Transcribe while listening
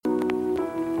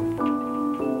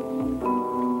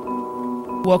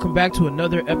Welcome back to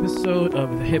another episode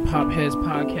of the Hip Hop Heads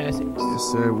Podcast. Yes,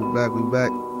 sir. We back.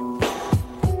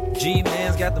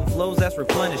 G-Man's got them flows that's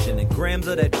replenishing, and grams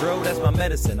of that dro, that's my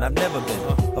medicine. I've never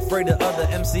been afraid of other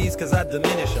MCs cause I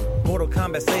diminish them. Mortal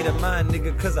Kombat say to mine,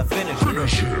 nigga, cause I finish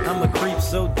it. I'm a creep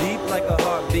so deep like a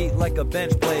heartbeat, like a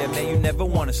bench player, man, you never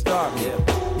wanna start me.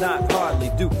 Not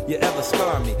hardly do you ever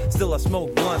scar me. Still I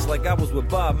smoke blunts like I was with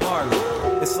Bob Marley.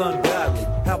 It's ungodly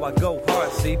how I go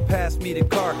hard, see, pass me the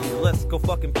car keys, let's go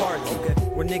fucking party.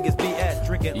 Where niggas be at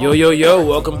drinking. Yo,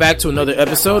 welcome back to another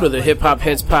episode of the Hip Hop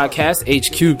Heads Podcast.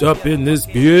 HQ'd up in this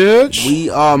bitch. We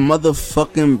are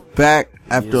motherfucking back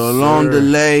after a long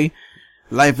delay.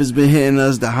 Life has been hitting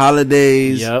us, the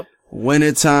holidays. Yep.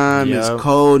 Wintertime, it's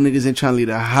cold, niggas ain't trying to leave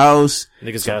the house.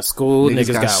 Niggas got school,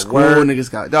 niggas got school, work. Niggas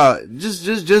got, dog,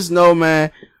 just know, man,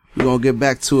 we're gonna get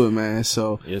back to it, man.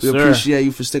 So, yes, we sir. appreciate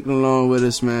you for sticking along with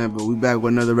us, man, but we back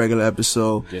with another regular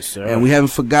episode. Yes, sir. And we haven't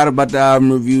forgot about the album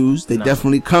reviews. They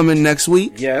definitely coming next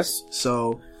week. Yes.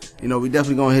 So, you know, we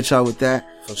definitely gonna hit y'all with that.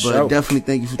 For but sure. Definitely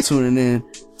thank you for tuning in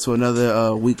to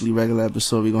another weekly regular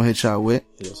episode we gonna hit y'all with.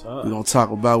 Yes, sir. We gonna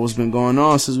talk about what's been going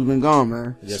on since we've been gone,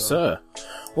 man. Yes, sir.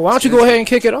 Well, why don't you go ahead and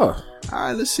kick it off?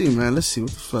 Alright, let's see, man. Let's see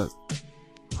what the fuck.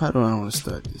 How do I want to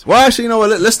start this? Well, actually, you know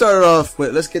what? Let's start it off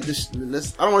with, let's get this,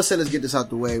 I don't want to say let's get this out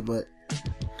the way, but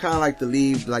kind of like to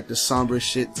leave like the somber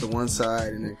shit to one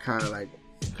side and then kind of like,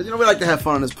 cause you know we like to have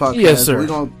fun on this podcast. Yes, sir. We're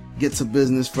gonna get to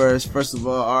business first. First of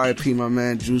all, R.I.P. my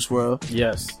man, Juice WRLD.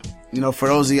 Yes. You know, for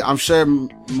those of you, I'm sure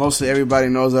most of everybody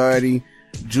knows already,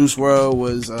 Juice WRLD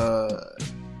was,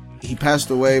 he passed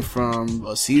away from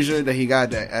a seizure that he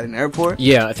got at an airport.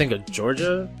 Yeah, I think of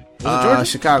Georgia. Was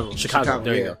it Georgia? Chicago.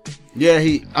 There you go. Yeah,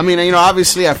 I mean, you know,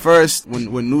 obviously at first,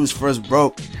 when news first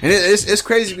broke, and it's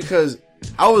crazy because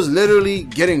I was literally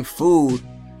getting food,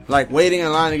 like waiting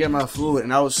in line to get my food,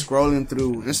 and I was scrolling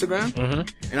through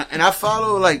Instagram, and I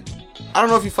follow, like, I don't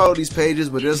know if you follow these pages,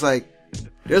 but there's like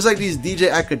these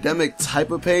DJ Academic type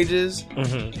of pages,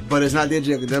 but it's not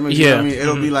DJ Academic. You know what I mean?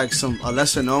 It'll be like a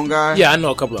lesser known guy. Yeah, I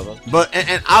know a couple of them. But,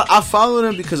 and I follow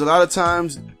them because a lot of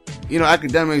times, you know,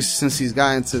 Academics, since he's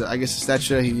gotten to, I guess, the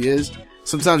stature he is,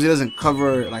 sometimes he doesn't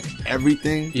cover, like,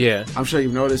 everything. Yeah. I'm sure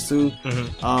you've noticed, too.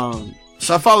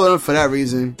 So I follow him for that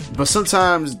reason. But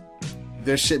sometimes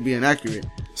their shit be inaccurate.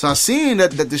 So I seen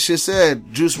that the shit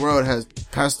said Juice WRLD has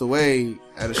passed away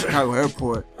at a Chicago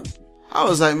airport. I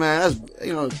was like, man, that's,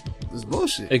 you know, that's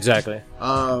bullshit. Exactly.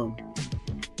 But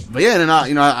yeah, then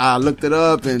I looked it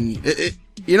up and it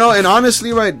you know, and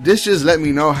honestly, right, this just let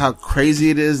me know how crazy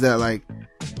it is that, like,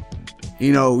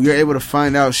 you know, you're able to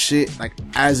find out shit, like,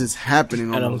 as it's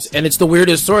happening almost. And it's the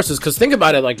weirdest sources, because think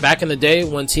about it, like, back in the day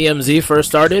when TMZ first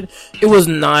started, it was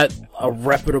not a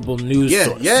reputable news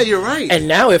source. Yeah, you're right. And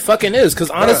now it fucking is, because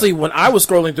honestly, when I was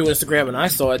scrolling through Instagram and I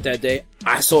saw it that day,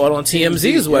 I saw it on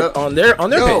TMZ's on their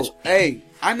page. Hey,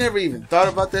 I never even thought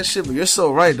about that shit, but you're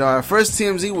so right, dog. At first,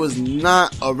 TMZ was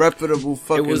not a reputable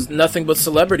fucking... It was nothing but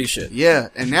celebrity shit. Yeah,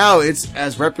 and now it's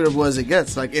as reputable as it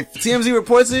gets. Like, if TMZ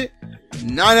reports it,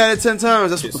 9 out of 10 times,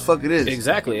 that's what the fuck it is.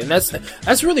 Exactly, and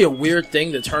that's really a weird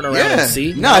thing to turn around and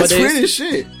see. Nah, it's weird as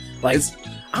shit. Like,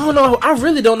 I don't know. I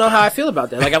really don't know how I feel about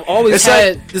that. Like, I've always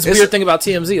had this weird thing about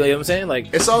TMZ. Like, you know what I'm saying? Like,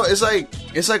 it's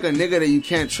like a nigga that you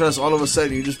can't trust. All of a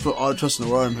sudden, you just put all the trust in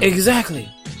the world in him. Exactly.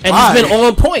 And he's been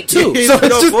on point too. So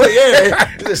it's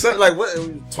just It's something like, what,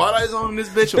 Twilight Zone in this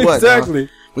bitch or what? Exactly.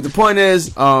 But the point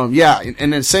is, yeah,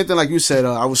 and then same thing like you said.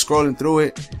 I was scrolling through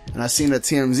it and I seen that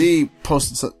TMZ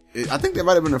posted. I think they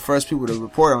might have been the first people to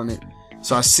report on it.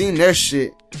 So I seen their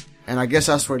shit. And I guess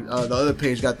that's where the other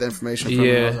page got the information from.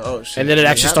 Yeah. Like, oh, shit. And then it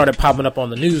actually started popping up on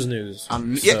the news.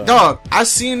 Yeah, dog. I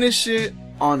seen this shit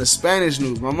on the Spanish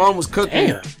news. My mom was cooking.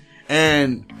 Damn.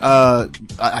 And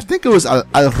I think it was Al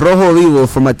Rojo Vivo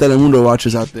for my Telemundo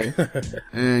watchers out there.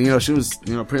 And, you know, she was,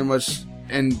 you know, pretty much...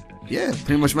 And... Yeah,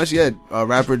 pretty much.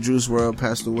 Rapper Juice WRLD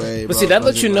passed away. But see, that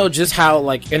lets you know just how,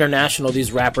 like, international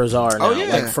these rappers are now. Oh,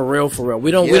 yeah. Like, for real. We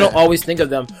don't always think of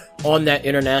them on that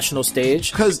international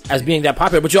stage as being that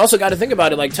popular. But you also got to think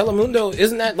about it. Like, Telemundo,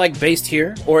 isn't that, like, based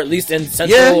here? Or at least in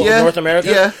Central North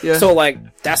America? Yeah. So, like,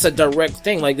 that's a direct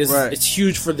thing. Like, this, it's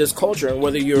huge for this culture. And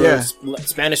whether you're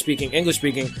Spanish-speaking,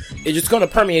 English-speaking, it's just going to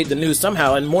permeate the news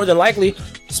somehow. And more than likely,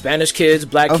 Spanish kids,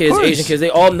 black kids, Asian kids, they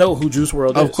all know who Juice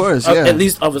WRLD is. Of course, yeah. At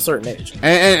least of a certain age.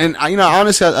 And you know,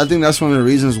 honestly, I think that's one of the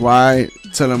reasons why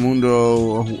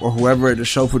Telemundo or whoever, the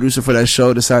show producer for that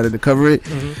show, decided to cover it,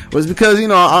 was because, you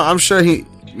know, I'm sure he,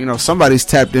 you know, somebody's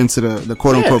tapped into the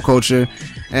quote unquote culture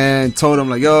and told him,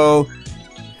 like, yo,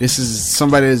 this is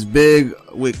somebody that's big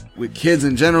with kids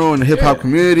in general in the hip hop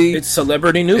community. It's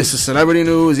celebrity news. It's a celebrity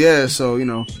news, yeah. So, you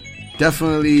know,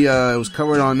 definitely, it was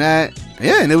covered on that.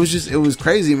 Yeah, and it was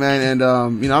crazy, man.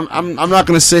 And, you know, I'm not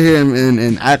gonna sit here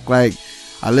and act like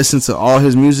I listened to all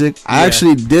his music. I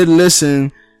actually did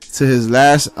listen to his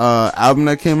last, album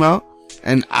that came out.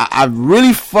 And I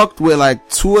really fucked with like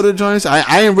 2 of the joints.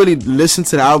 I didn't really listen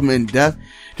to the album in depth.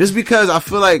 Just because I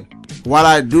feel like while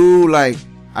I do like,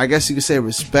 I guess you could say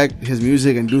respect his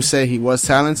music and do say he was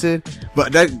talented,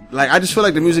 but that, like, I just feel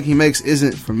like the music he makes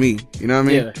isn't for me. You know what I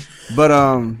mean? Yeah. But,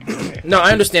 no,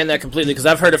 I understand that completely because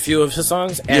I've heard a few of his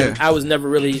songs and I was never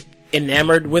really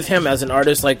enamored with him as an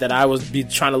artist like that I was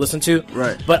trying to listen to.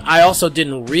 Right. But I also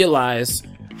didn't realize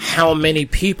how many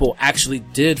people actually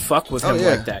did fuck with him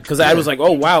like that. Cause I was like,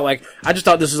 oh wow, like, I just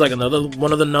thought this was like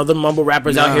another mumble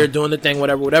rappers out here doing the thing,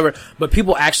 whatever. But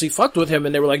people actually fucked with him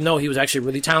and they were like, no, he was actually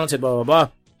really talented, blah, blah, blah.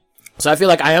 So I feel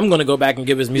like I am gonna go back and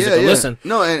give his music a listen.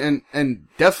 No, and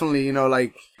definitely, you know,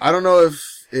 like, I don't know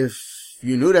if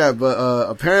you knew that, but,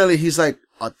 apparently he's like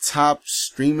a top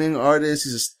streaming artist.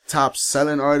 He's a top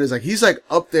selling artist. Like, he's like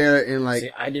up there in like. See,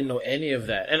 I didn't know any of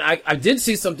that. And I did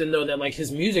see something though that like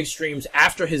his music streams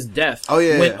after his death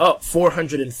went up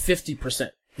 450%.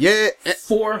 Yeah.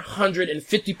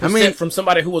 450% from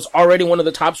somebody who was already one of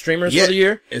the top streamers for the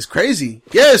year. It's crazy.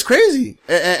 Yeah, it's crazy.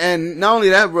 And not only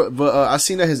that, but I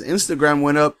seen that his Instagram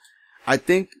went up, I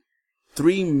think,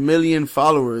 3 million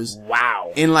followers.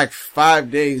 Wow. In like 5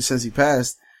 days since he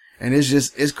passed. And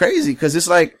it's crazy because it's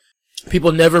like,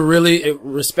 people never really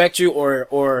respect you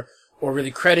or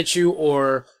really credit you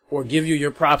or give you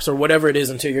your props or whatever it is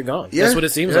until you're gone. Yeah. That's what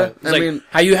it seems like. It's like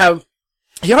how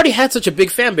he already had such a big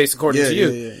fan base according to you.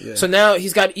 Yeah. So now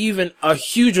he's got even a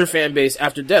huger fan base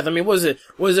after death. I mean, was it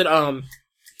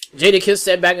Jadakiss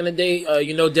said back in the day,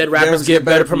 dead rappers get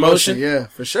better promotion. Yeah,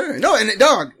 for sure. No, and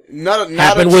dog, not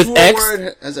happened a with true X,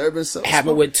 word has ever been so.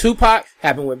 Happened with Tupac,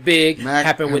 happened with Big,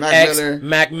 happened with X,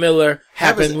 Mac Miller,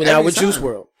 happened now with Juice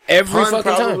WRLD. Every fucking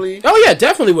time. Oh yeah,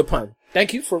 definitely with Pun.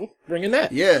 Thank you for bringing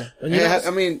that. Yeah. I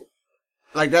mean,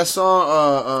 like that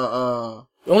song,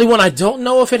 the only one I don't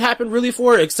know if it happened really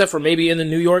for, except for maybe in the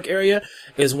New York area,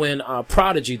 is when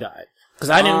Prodigy died. Because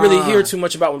I didn't really hear too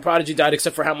much about when Prodigy died,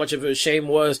 except for how much of a shame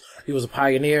he was a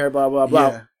pioneer, blah, blah, blah.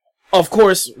 Yeah. Of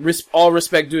course, all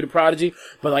respect due to Prodigy,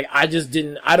 but like, I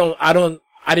didn't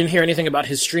hear anything about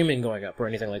his streaming going up or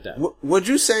anything like that. Would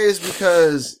you say it's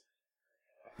because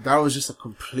that was just a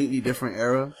completely different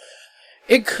era?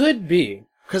 It could be.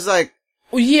 Cause like...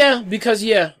 Well, yeah, because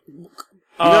yeah. You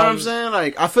know what I'm saying?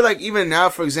 Like, I feel like even now,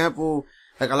 for example,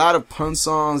 like a lot of Pun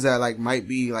songs that like might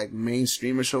be like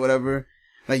mainstreamish or whatever,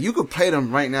 like you could play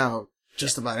them right now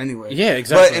just about anywhere. Yeah,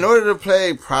 exactly. But in order to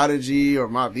play Prodigy or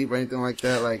Mobb Deep or anything like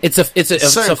that, like it's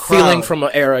a feeling from an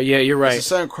era. Yeah, you're right. It's a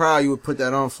certain crowd you would put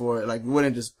that on for. Like, you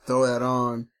wouldn't just throw that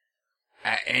on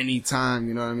at any time.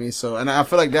 You know what I mean? So, and I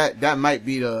feel like that might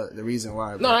be the reason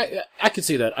why. No, I could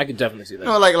see that. I could definitely see that. You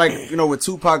know, like you know, with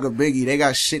Tupac or Biggie, they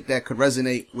got shit that could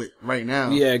resonate with right now.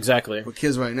 Yeah, exactly. With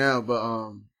kids right now, but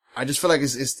I just feel like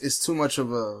it's too much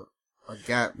of a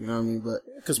gap. You know what I mean? But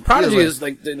because Prodigy is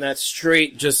like in that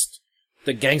straight just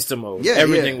the gangster mode. Yeah,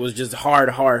 everything was just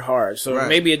hard. So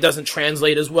maybe it doesn't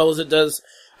translate as well as it does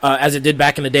as it did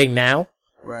back in the day now.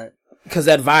 Right. Because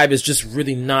that vibe is just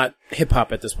really not hip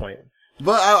hop at this point.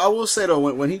 But I will say though,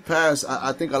 when he passed,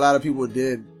 I think a lot of people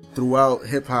did throughout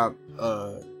hip hop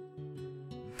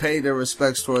pay their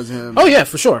respects towards him. Oh yeah,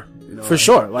 for sure. You know, for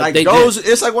sure. Like those,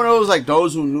 it's like one of those, like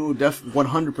those who knew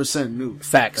 100% knew.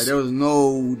 Facts. Like there was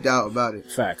no doubt about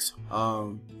it. Facts.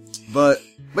 But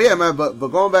yeah, man, but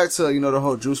going back to, you know, the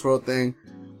whole Juice WRLD thing,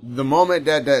 the moment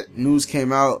that news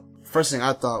came out, first thing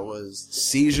I thought was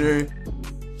seizure,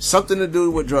 something to do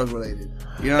with drug related.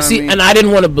 You know what I mean? And I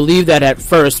didn't want to believe that at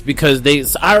first because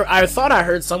I thought I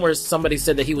heard somewhere somebody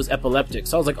said that he was epileptic.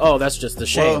 So I was like, oh, that's just a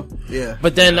shame. Well, yeah.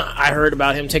 But then I heard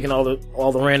about him taking all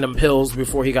the random pills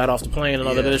before he got off the plane and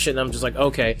all that other shit. And I'm just like,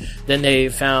 okay. Then they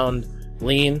found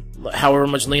lean, however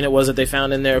much lean it was that they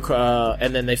found in there.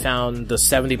 And then they found the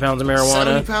 70 pounds of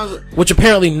marijuana. 70 pounds which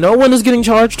apparently no one is getting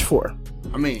charged for.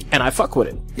 I mean. And I fuck with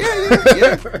it.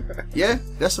 Yeah. Yeah,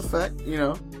 that's a fact, you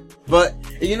know. But,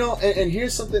 you know, and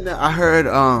here's something that I heard,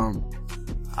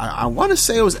 I want to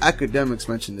say it was Academics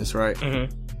mentioned this, right?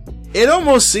 Mm-hmm. It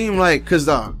almost seemed like, cause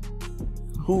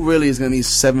who really is gonna need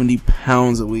 70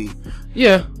 pounds of weed?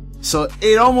 Yeah. So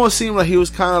it almost seemed like he was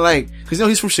kind of like, cause you know,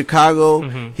 he's from Chicago.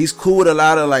 Mm-hmm. He's cool with a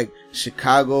lot of like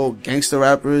Chicago gangster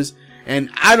rappers. And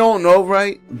I don't know,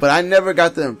 right? But I never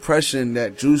got the impression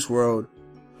that Juice WRLD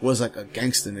was like a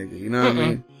gangster nigga. You know what I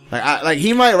mean? Like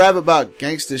he might rap about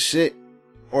gangster shit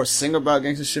or sing about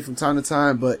gangster shit from time to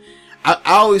time, but I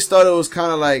always thought it was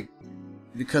kind of like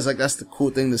because like that's the cool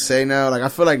thing to say now. Like I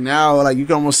feel like now, like you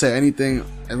can almost say anything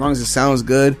as long as it sounds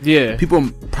good. Yeah. People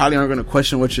probably aren't going to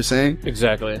question what you're saying.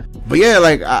 Exactly. But yeah,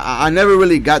 like I never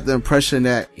really got the impression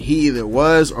that he either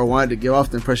was or wanted to give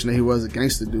off the impression that he was a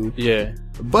gangster dude. Yeah.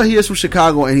 But he is from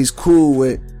Chicago and he's cool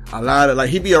with a lot of, like,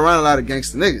 he be around a lot of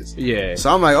gangster niggas. Yeah.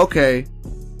 So I'm like, okay,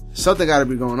 something gotta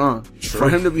be going on. True. For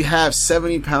him to have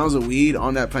 70 pounds of weed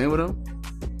on that plane with him?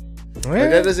 Yeah. Like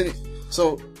that doesn't,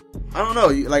 so, I don't know,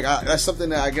 like, that's something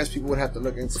that I guess people would have to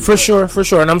look into. For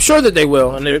sure. And I'm sure that they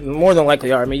will, and they more than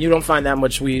likely are. I mean, you don't find that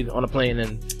much weed on a plane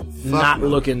and not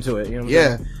look into it. You know what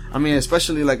I'm saying? I mean,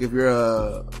 especially like if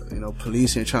you're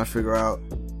police and you're trying to figure out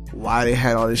why they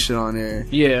had all this shit on there.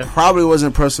 Yeah. Probably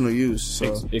wasn't personal use.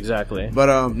 So. Exactly.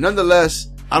 But nonetheless,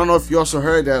 I don't know if you also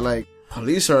heard that, like,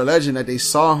 police are alleging that they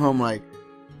saw him, like,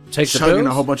 chugging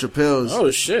a whole bunch of pills.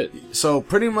 Oh, shit. So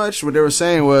pretty much what they were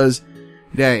saying was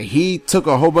that he took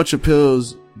a whole bunch of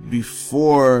pills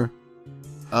before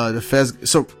the feds.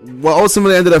 So what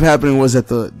ultimately ended up happening was that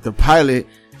the pilot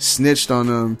snitched on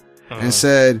them and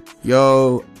said,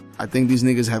 yo, I think these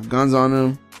niggas have guns on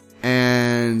them.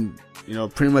 And,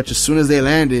 pretty much as soon as they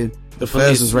landed, the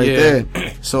feds was right there.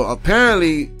 So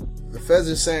apparently the feds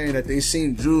are saying that they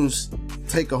seen Juice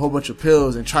take a whole bunch of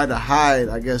pills and try to hide,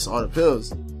 I guess, all the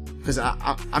pills. Because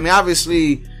I mean,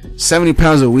 obviously, 70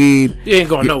 pounds of weed. You ain't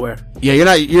going nowhere.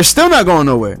 Yeah, you're still not going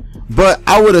nowhere. But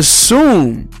I would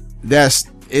assume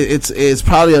it's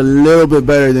probably a little bit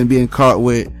better than being caught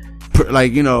with,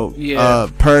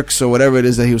 perks or whatever it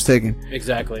is that he was taking.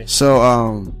 Exactly.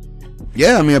 So,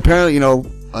 yeah, I mean, apparently,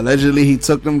 allegedly he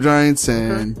took them joints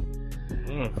and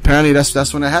apparently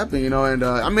that's when it happened, and,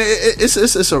 I mean,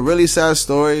 it's a really sad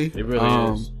story. It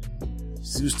really is.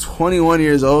 He was 21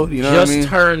 years old, you know what I mean? Just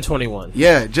turned 21.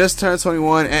 Yeah, just turned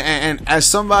 21. And as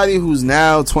somebody who's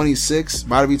now 26,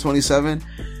 about to be 27,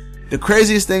 the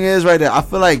craziest thing is, right there, I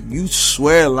feel like you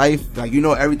swear life, like you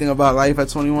know everything about life at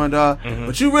 21, dog.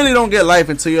 But you really don't get life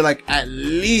until you're like at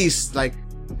least like,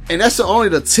 and that's only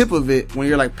the tip of it. When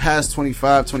you're like past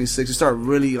 25, 26, you start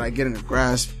really like getting a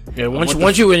grasp. Yeah,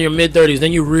 once you're in your mid 30s,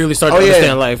 then you really start to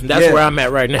understand life. That's where I'm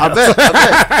at right now. I bet.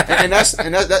 and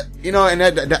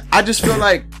that I just feel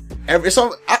like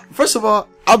first of all,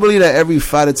 I believe that every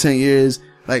 5 to 10 years,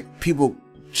 like people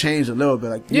change a little bit.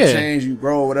 Like you change, you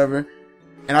grow, whatever.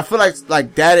 And I feel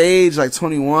like that age, like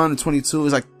 21 or 22,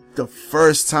 is like the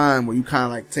first time where you kind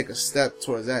of like take a step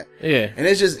towards that. Yeah. And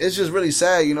it's just really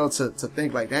sad, to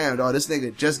think like, damn, dog, this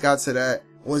nigga just got to that,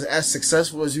 was as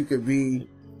successful as you could be,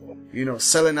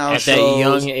 selling out at shows. That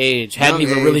young age. Hadn't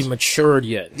even really matured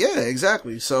yet. Yeah,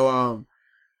 exactly. So,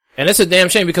 and it's a damn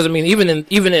shame because, I mean, even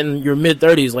in your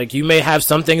mid-30s, like, you may have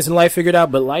some things in life figured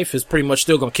out, but life is pretty much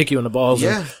still gonna kick you in the balls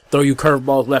and throw you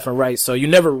curveballs left and right. So you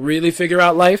never really figure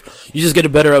out life. You just get a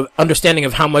better understanding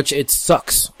of how much it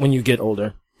sucks when you get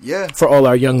older. Yeah. For all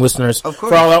our young listeners. Of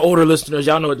course. For all our older listeners,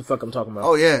 y'all know what the fuck I'm talking about.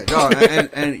 Oh, yeah. Dog. and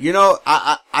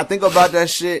I think about that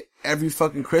shit every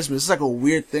fucking Christmas. It's like a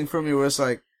weird thing for me where it's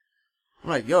like, I'm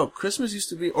like, yo, Christmas used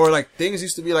to be, or like things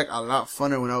used to be like a lot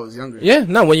funner when I was younger. Yeah,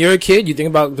 no, when you're a kid, you think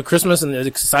about the Christmas and the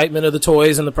excitement of the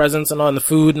toys and the presents and all and the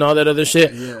food and all that other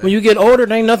shit. Yeah. When you get older,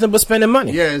 there ain't nothing but spending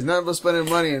money. Yeah, it's nothing but spending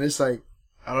money, and it's like,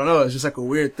 I don't know, it's just like a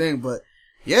weird thing, but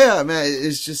yeah, man,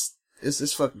 it's just,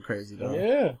 it's fucking crazy, though.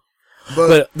 Yeah.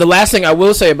 But the last thing I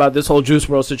will say about this whole Juice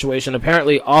WRLD situation,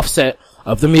 apparently Offset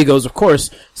of the Migos, of course,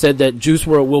 said that Juice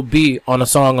WRLD will be on a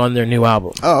song on their new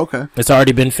album. Oh, okay. It's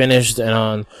already been finished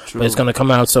and but it's gonna come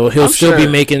out, so he'll still be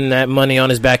making that money on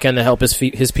his back end to help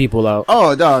his people out.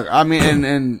 Oh, dog. I mean,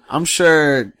 and I'm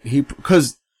sure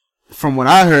because from what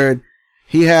I heard,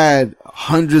 he had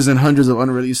hundreds and hundreds of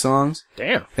unreleased songs.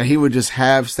 Damn. That he would just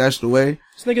have stashed away.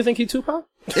 This nigga think he Tupac?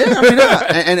 Yeah, I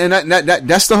mean, and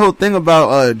that's the whole thing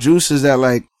about Juice is that,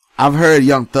 like, I've heard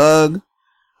Young Thug,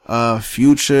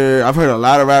 Future, I've heard a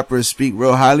lot of rappers speak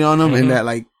real highly on him, and that,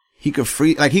 like, he could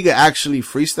actually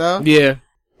freestyle. Yeah.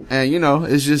 And,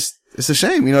 it's a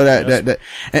shame, that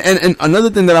and another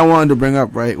thing that I wanted to bring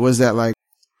up, right, was that, like,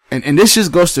 and this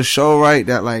just goes to show, right,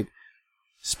 that, like,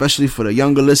 especially for the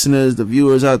younger listeners, the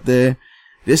viewers out there,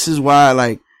 this is why,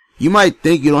 like, you might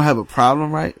think you don't have a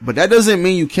problem, right? But that doesn't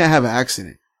mean you can't have an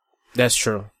accident. That's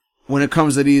true. When it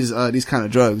comes to these kind of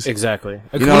drugs. Exactly.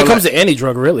 When it comes to any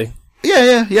drug, really.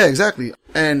 Yeah, exactly.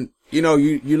 And, you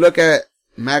look at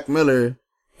Mac Miller,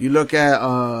 you look at,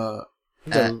 not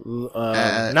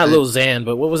Lil Xan,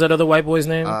 but what was that other white boy's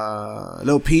name?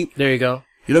 Lil Peep. There you go.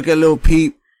 You look at Lil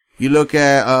Peep, you look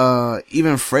at,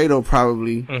 even Fredo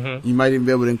probably, you might even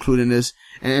be able to include in this.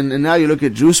 And now you look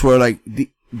at Juice WRLD, like,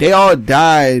 they all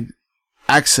died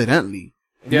accidentally.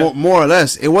 Yeah. More or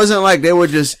less. It wasn't like they were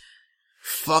just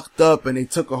fucked up and they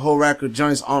took a whole rack of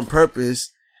joints on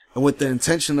purpose and with the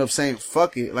intention of saying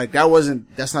fuck it. Like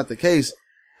that's not the case.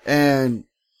 And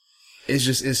it's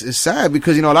just, it's sad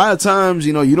because, you know, a lot of times,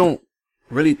 you know, you don't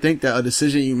really think that a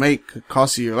decision you make could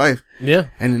cost you your life. Yeah.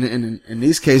 And in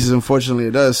these cases, unfortunately,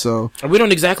 it does. So. And we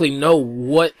don't exactly know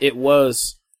what it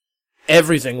was.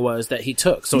 Everything was that he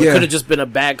took. So it could have just been a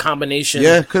bad combination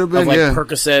could have been, of like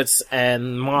Percocets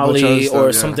and Molly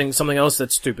or something else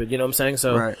that's stupid. You know what I'm saying?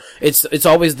 So it's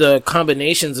always the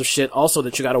combinations of shit also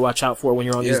that you got to watch out for when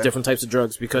you're on these different types of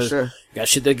drugs because you got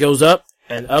shit that goes up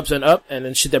and ups and up and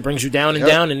then shit that brings you down and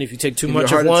down. And if you take too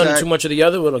much of one, too much of the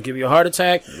other, it'll give you a heart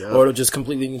attack or it'll just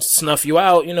completely snuff you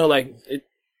out. You know, like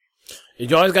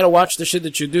you always got to watch the shit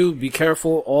that you do. Be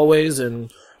careful always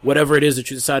and whatever it is that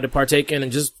you decide to partake in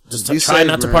and just try safe,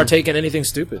 not to partake in anything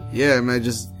stupid. Yeah, man,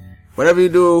 just whatever you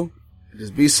do,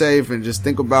 just be safe and just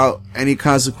think about any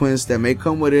consequence that may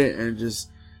come with it and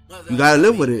just, you gotta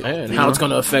live with it. And how it's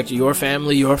gonna affect your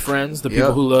family, your friends, the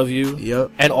people who love you,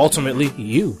 and ultimately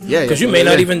you. Yeah, because you may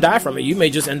not even die from it. You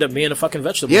may just end up being a fucking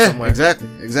vegetable somewhere.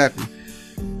 Exactly.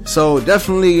 So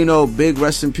definitely, you know, big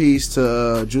rest in peace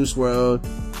to Juice WRLD.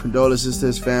 Condolences to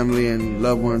his family and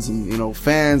loved ones and, you know,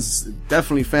 fans,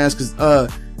 definitely fans, cause,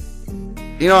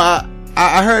 you know,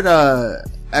 I heard,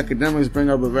 academics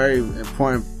bring up a very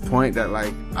important point that,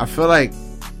 like, I feel like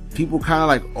people kind of,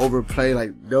 like, overplay,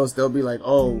 like, they'll be like,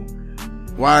 oh,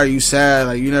 why are you sad?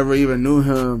 Like, you never even knew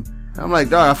him. And I'm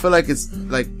like, dog, I feel like it's,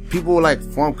 like, people, like,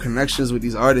 form connections with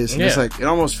these artists, and it's like, it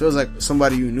almost feels like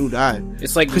somebody you knew died.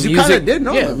 It's like, because you kind of did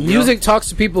know them. Music talks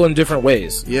to people in different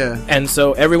ways. Yeah. And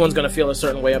so everyone's gonna feel a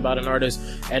certain way about an artist,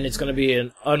 and it's gonna be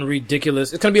it's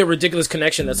gonna be a ridiculous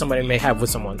connection that somebody may have with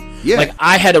someone. Yeah. Like,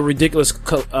 I had a ridiculous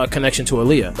connection to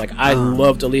Aaliyah. Like, I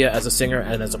loved Aaliyah as a singer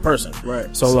and as a person.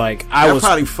 Right. So, like, I was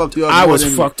probably fucked you up. I was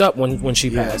fucked up when she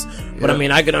passed. But I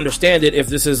mean, I could understand it if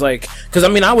this is like, cause I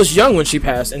mean, I was young when she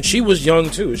passed, and she was young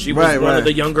too. She was one of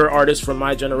the younger artists from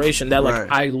my generation that, like,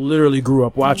 I literally grew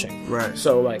up watching. Right.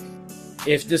 So, like,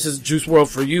 if this is Juice WRLD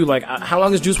for you, like, how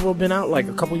long has Juice WRLD been out? Like,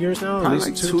 a couple years now? At least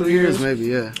like 2 years, maybe,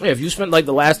 yeah. Yeah, if you spent, like,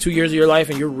 the last 2 years of your life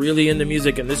and you're really into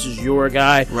music and this is your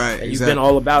guy, and you've been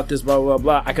all about this, blah, blah,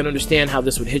 blah, I can understand how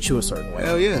this would hit you a certain way.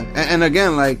 Hell yeah. And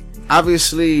again, like,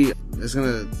 obviously, it's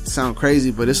gonna sound crazy,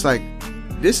 but it's like,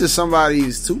 this is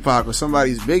somebody's Tupac or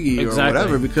somebody's Biggie or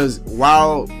whatever, because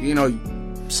while, you know,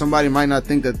 somebody might not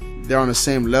think that they're on the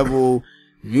same level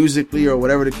musically or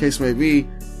whatever the case may be,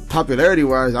 popularity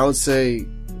wise, I would say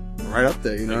right up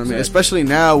there, you know what I mean? Especially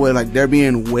now where, like, there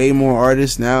being way more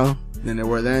artists now than there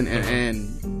were then,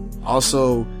 and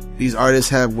also these artists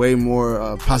have way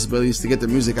more possibilities to get their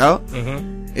music out.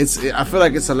 I feel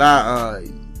like it's a lot,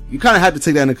 you kind of have to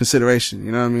take that into consideration,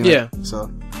 you know what I mean? Yeah. Like,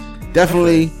 so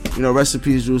definitely, you know, rest in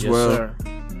peace, Juice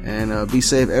WRLD, and be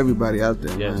safe, everybody out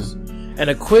there. Yes. Man. And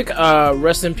a quick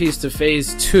rest in peace to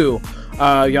Phase 2.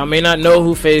 Y'all may not know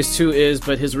who Phase 2 is,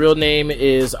 but his real name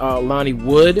is Lonnie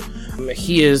Wood.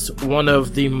 He is one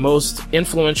of the most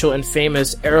influential and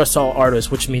famous aerosol artists,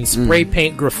 which means spray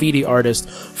paint graffiti artists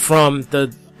from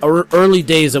the early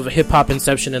days of hip-hop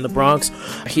inception in the Bronx.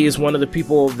 He is one of the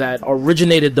people that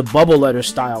originated the bubble letter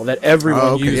style that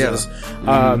everyone uses.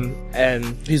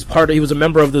 And he was a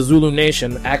member of the Zulu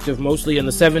Nation, active mostly in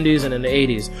the 70s and in the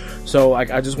 80s. So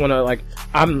I just want to, like,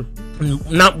 I'm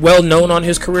not well known on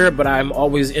his career, but I'm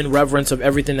always in reverence of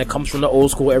everything that comes from the old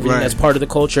school, everything that's part of the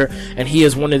culture, and he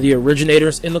is one of the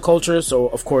originators in the culture. So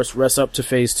of course, rest up to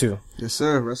Phase 2. Yes,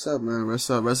 sir. Rest up, man.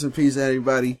 Rest up. Rest in peace,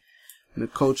 everybody. In the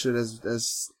culture,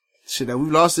 that's shit that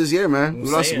we've lost this year, man. We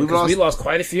lost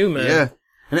quite a few, man. Yeah,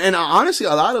 and honestly,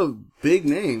 a lot of big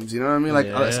names. You know what I mean? Like,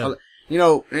 you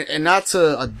know, and not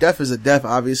to a death is a death,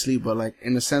 obviously, but like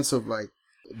in the sense of like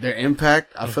their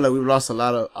impact, I feel like we've lost a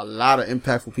lot of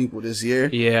impactful people this year.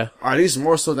 Yeah, or at least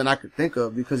more so than I could think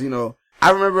of, because, you know,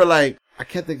 I remember, like, I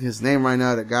can't think of his name right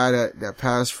now. The guy that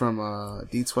passed from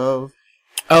D12.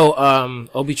 Oh,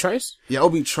 Obi Trice. Yeah,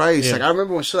 Obi Trice. Yeah. Like, I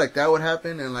remember when shit like that would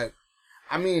happen, and like,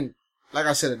 I mean, like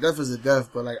I said, a death is a death,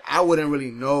 but like, I wouldn't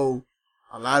really know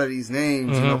a lot of these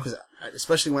names, you know, because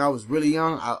especially when I was really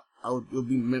young, it would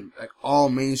be like all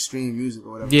mainstream music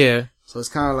or whatever. Yeah. So it's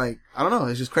kind of like, I don't know,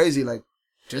 it's just crazy. Like,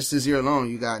 just this year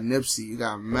alone, you got Nipsey, you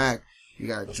got Mac, you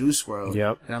got Juice WRLD.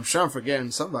 Yep. And I'm sure I'm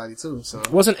forgetting somebody too. So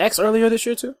wasn't X earlier this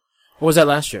year too? Or was that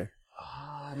last year?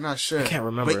 I'm not sure. I can't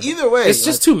remember. But either way, it's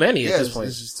just too many at this point.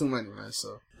 It's just too many, man.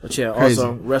 So. But yeah, crazy.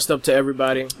 Also rest up to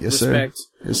everybody. Yes, respect. Sir.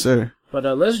 Yes, sir. But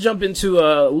let's jump into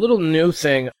a little new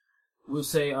thing. We'll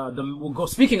say we'll go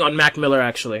speaking on Mac Miller,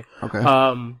 actually.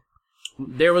 Okay.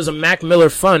 There was a Mac Miller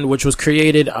Fund which was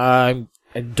created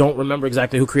I don't remember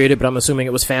exactly who created it, but I'm assuming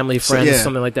it was family, friends,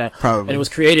 something like that. Probably. And it was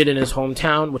created in his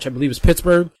hometown, which I believe is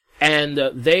Pittsburgh. And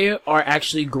they are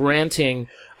actually granting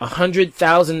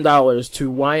 $100,000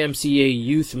 to YMCA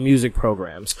youth music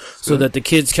programs so that the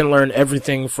kids can learn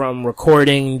everything from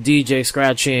recording, DJ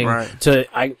scratching, to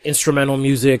instrumental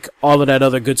music, all of that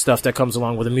other good stuff that comes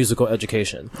along with a musical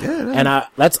education. Yeah, and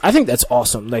I think that's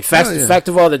awesome. Like, fact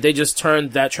of all, that they just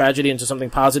turned that tragedy into something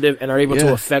positive and are able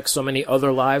to affect so many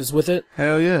other lives with it.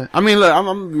 Hell yeah. I mean, look, I'm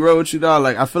gonna be real with you, dog.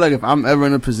 Like, I feel like if I'm ever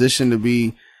in a position to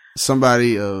be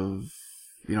somebody of,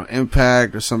 you know,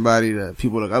 impact or somebody that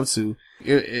people look up to,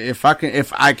 if I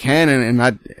can and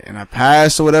I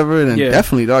pass or whatever, then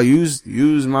definitely, dog,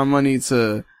 use my money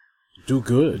to do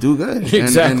good.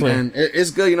 Exactly. And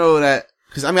it's good, you know, that,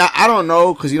 cause I mean, I don't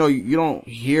know, cause you know, you don't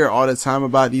hear all the time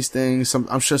about these things.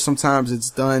 I'm sure sometimes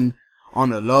it's done on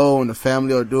the low and the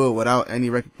family will do it without any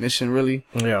recognition, really.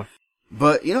 Yeah.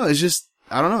 But, you know, it's just,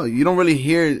 I don't know, you don't really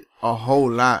hear a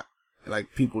whole lot,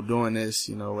 like, people doing this,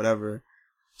 you know, whatever.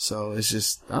 So it's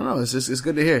just, I don't know, it's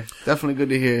good to hear. Definitely good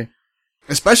to hear.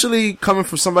 Especially coming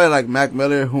from somebody like Mac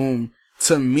Miller, whom,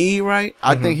 to me, right,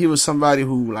 I think he was somebody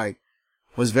who, like,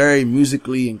 was very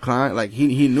musically inclined. Like,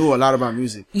 he knew a lot about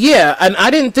music. Yeah, and I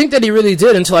didn't think that he really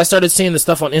did until I started seeing the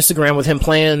stuff on Instagram with him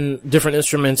playing different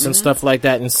instruments and stuff like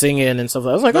that and singing and stuff like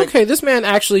that. I was like, okay, this man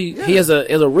actually, he has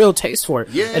a real taste for it.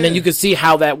 Yeah. And then you could see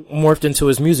how that morphed into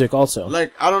his music also.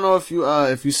 Like, I don't know if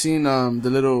you seen, the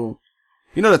little,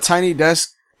 you know, the Tiny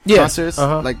Desk concerts?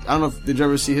 Like, I don't know did you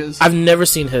ever see his? I've never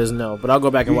seen his, no, but I'll go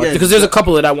back and watch it. Because there's a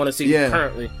couple that I want to see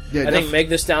currently. Yeah, I think Meg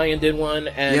Thee Stallion did one,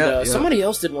 and somebody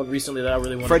else did one recently that I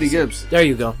really wanted Freddie to see. Gibbs. There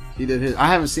you go. He did his. I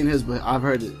haven't seen his, but I've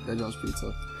heard it. That was pretty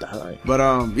tough. All right.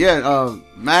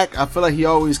 But, Mac, I feel like he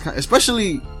always,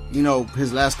 especially, you know,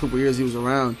 his last couple years he was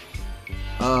around,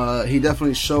 he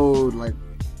definitely showed, like,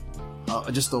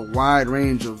 just a wide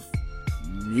range of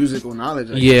musical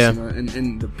knowledge, I guess, you know,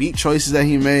 and the beat choices that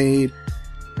he made,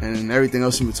 and everything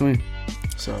else in between.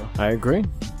 So I agree.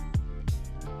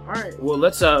 All right. Well,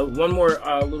 let's one more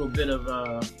little bit of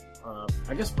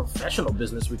I guess professional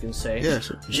business we can say. Yeah,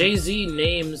 sure. Jay-Z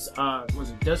names was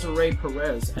it Desiree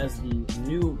Perez as the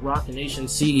new Roc Nation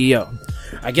CEO.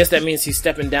 I guess that means he's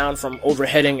stepping down from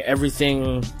overheading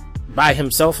everything by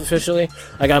himself officially.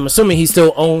 Like, I'm assuming he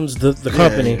still owns the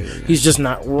company. Yeah. He's just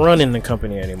not running the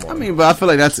company anymore. I mean, but I feel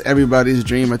like that's everybody's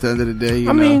dream at the end of the day.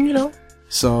 I mean, you know.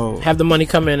 So have the money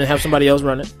come in and have somebody else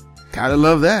run it. Gotta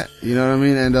love that. You know what I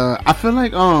mean? And I feel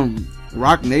like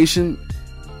Roc Nation.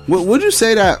 Would you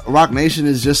say that Roc Nation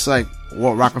is just like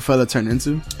what Rockefeller turned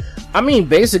into? I mean,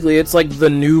 basically, it's like the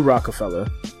new Rockefeller,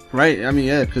 right? I mean,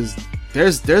 yeah, because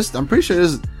there's I'm pretty sure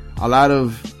there's a lot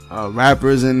of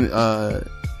rappers and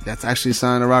that's actually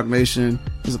signed to Roc Nation.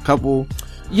 There's a couple,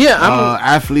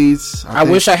 athletes. I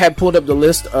wish I had pulled up the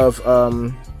list of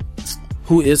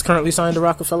who is currently signed to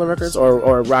Rockefeller Records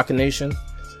or Roc Nation,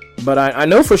 but I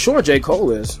know for sure J.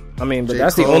 Cole is. I mean, but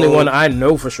that's the only one I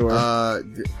know for sure.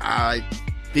 I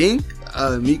think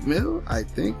Meek Mill. I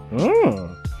think.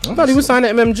 I thought he was signed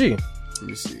to MMG. Let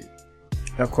me see.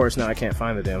 Of course, now I can't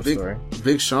find the damn story.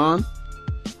 Big Sean,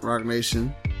 Roc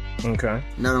Nation. Okay.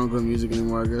 Not on Good Music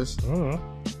anymore, I guess.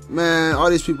 Man, all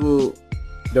these people.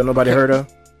 Don't nobody heard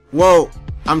of? Well,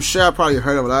 I'm sure I probably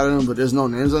heard of a lot of them, but there's no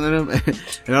names under them, and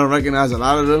I don't recognize a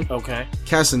lot of them. Okay.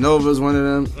 Casanova is one of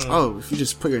them. Oh, if you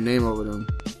just put your name over them.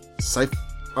 Cypher.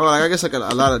 Oh, I guess like a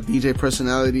lot of DJ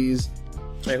personalities.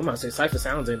 Hey, come on, say Cypher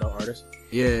Sounds ain't no artist.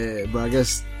 Yeah, but I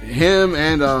guess him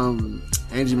and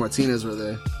Angie Martinez were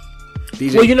there.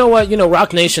 DJ. Well, you know what? You know,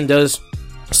 Roc Nation does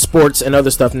sports and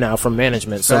other stuff now from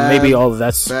management, so maybe all of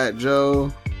that's Fat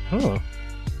Joe.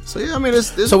 So yeah, I mean,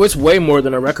 so it's way more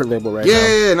than a record label right now.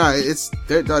 Yeah, no, it's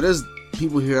there's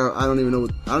people here. I don't even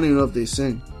know if they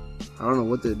sing. I don't know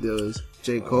what their deal is.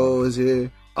 J. Cole is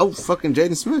here. Oh, fucking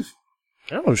Jaden Smith.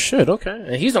 Oh shit, okay,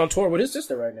 and he's on tour with his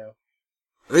sister right now.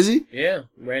 Is he? Yeah,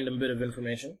 random bit of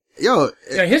information. Yo,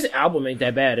 his album ain't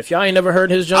that bad. If y'all ain't never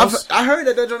heard his Jones, I heard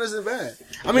that joint isn't bad.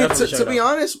 I mean, to be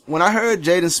honest, when I heard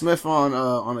Jaden Smith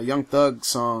on a Young Thug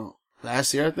song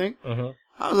last year, I think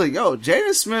I was like, yo,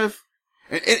 Jaden Smith.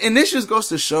 And this just goes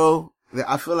to show that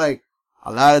I feel like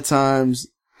a lot of times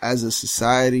as a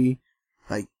society,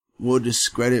 like, we'll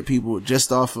discredit people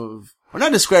just off of, or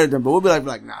not discredit them, but we'll be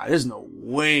like, nah, there's no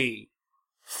way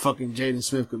fucking Jaden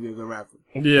Smith could be a good rapper.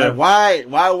 Yeah. Like,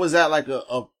 why was that like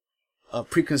a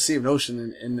preconceived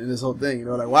notion in this whole thing? You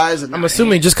know, like, why is it? I'm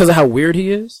assuming just because of how weird he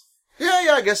is.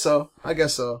 Yeah, I guess so.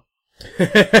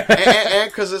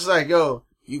 and cause it's like, yo,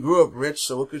 you grew up rich,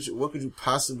 so what could you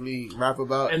possibly rap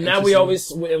about? And now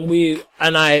that's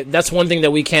one thing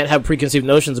that we can't have preconceived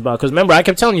notions about. Cause remember, I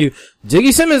kept telling you,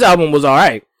 Diggy Simmons' album was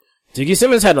alright. Diggy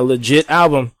Simmons had a legit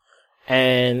album.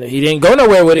 And he didn't go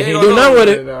nowhere with it. He didn't do nothing with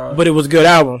it. But it was a good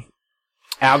album.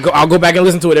 I'll go back and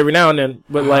listen to it every now and then.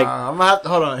 But like, I'm gonna have to,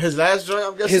 hold on. His last joint,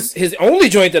 I'm guessing? His only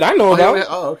joint that I know about.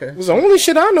 Okay. It was the only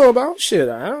shit I know about. Shit,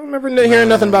 I don't remember hearing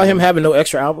nothing about him having no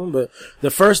extra album. But the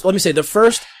first,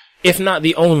 if not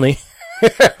the only.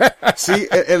 See,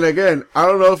 and again, I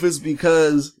don't know if it's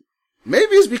because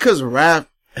rap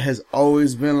has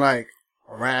always been like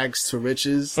rags to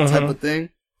riches type of thing.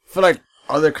 I feel like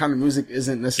other kind of music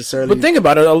isn't necessarily. But think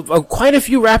about it. Quite a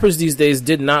few rappers these days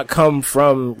did not come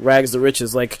from rags to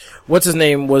riches. Like, what's his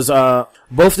name was,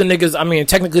 both the niggas, I mean,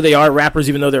 technically they are rappers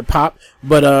even though they're pop,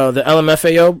 but, the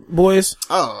LMFAO boys.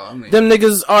 Oh, I mean. Them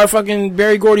niggas are fucking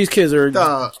Barry Gordy's kids or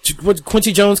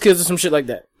Quincy Jones' kids or some shit like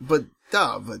that. But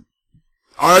are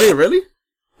they really?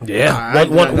 Yeah.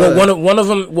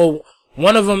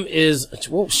 One of them is,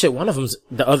 well, shit, one of them's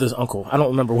the other's uncle. I don't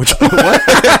remember which one. What?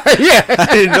 Yeah. I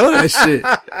didn't know that shit.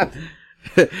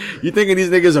 You thinking these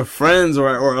niggas are friends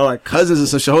or like cousins or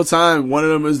such the whole time? One of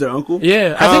them is their uncle?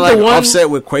 Yeah. I think like the one Offset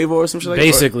with Quavo or some shit like that.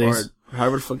 Basically. Or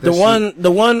however the fuck that shit. The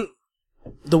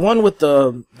one with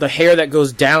the hair that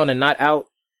goes down and not out.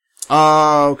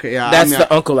 Oh, okay. Yeah. That's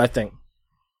the uncle, I think.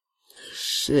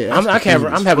 Shit. I'm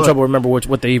having trouble remember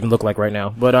what they even look like right now.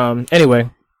 But, anyway.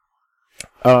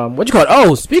 What you call it?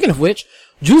 Oh, speaking of which,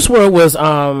 Juice WRLD was,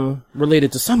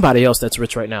 related to somebody else that's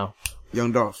rich right now.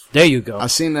 Young Dolph. There you go. I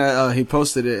seen that, he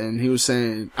posted it and he was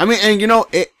saying, I mean, and you know,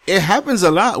 it happens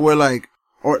a lot where like,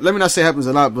 or let me not say it happens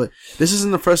a lot, but this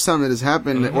isn't the first time that it's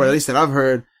happened, or at least that I've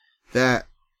heard, that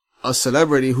a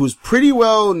celebrity who's pretty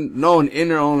well known in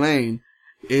their own lane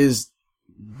is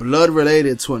blood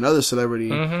related to another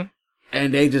celebrity,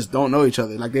 and they just don't know each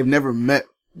other. Like they've never met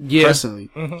personally.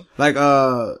 Like,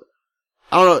 I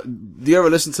don't know. Do you ever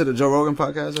listen to the Joe Rogan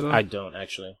podcast at all? I don't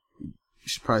actually. You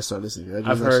should probably start listening to that.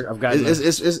 I've gotten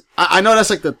I know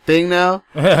that's like the thing now.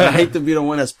 I hate to be the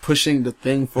one that's pushing the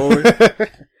thing forward.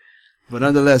 But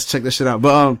nonetheless, check this shit out.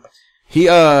 But, he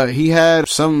had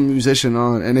some musician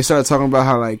on and they started talking about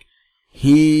how like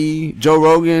Joe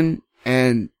Rogan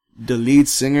and the lead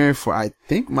singer for, I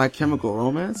think, My Chemical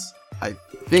Romance, I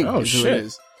think is who it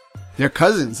is. They're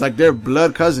cousins. Like they're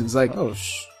blood cousins. Like,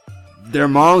 their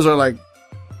moms are like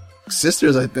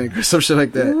sisters, I think, or some shit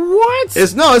like that. What?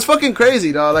 It's fucking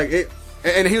crazy, dog. Like it,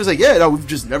 and he was like, yeah, no, we've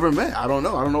just never met. I don't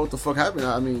know what the fuck happened.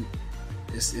 I mean,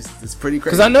 it's pretty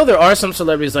crazy. Because I know there are some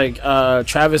celebrities like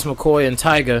Travis McCoy and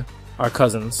Tyga are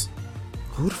cousins.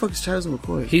 Who the fuck is Travis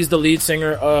McCoy? He's the lead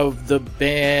singer of the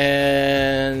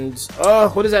band. Oh,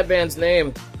 what is that band's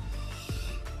name?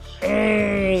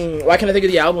 Why can't I think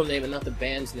of the album name and not the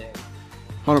band's name?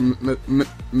 Hold on,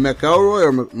 McElroy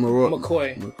or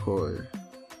McCoy? McCoy.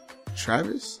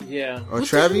 Travis? Yeah. Or what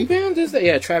Travie? Band is that?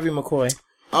 Yeah, Travie McCoy.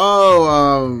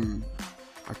 Oh,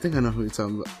 I think I know who you're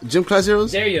talking about. Gym Class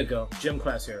Heroes? There you go. Gym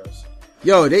Class Heroes.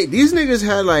 Yo, these niggas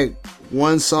had like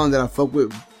one song that I fuck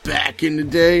with back in the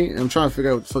day. And I'm trying to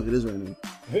figure out what the fuck it is right now.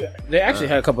 They actually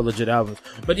had a couple legit albums.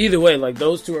 But either way, like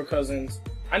those two are cousins.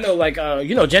 I know like,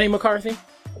 you know Jenny McCarthy?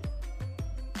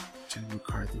 Jenny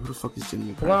McCarthy. Who the fuck is Jenny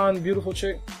McCarthy? Blonde, beautiful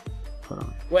chick. Hold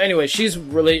on. Well, anyway, she's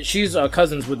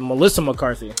cousins with Melissa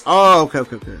McCarthy. Oh, okay.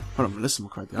 Hold on, Melissa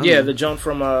McCarthy. Yeah, the jump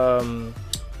from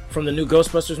the new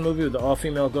Ghostbusters movie, the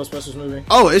all-female Ghostbusters movie.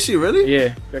 Oh, is she really?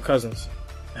 Yeah, they're cousins.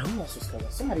 Now, who else is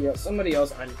cousin? Somebody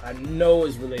else I know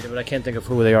is related, but I can't think of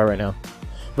who they are right now.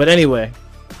 But anyway,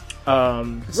 where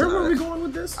were we going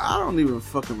with this? I don't even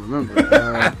fucking remember.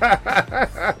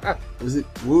 Was it?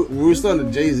 Were we still on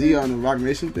the Jay-Z on the Rock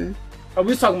Nation thing? Oh,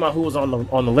 we was talking about who was on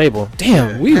the label.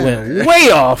 Damn, we went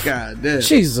way off. God damn.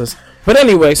 Jesus. But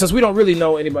anyway, since we don't really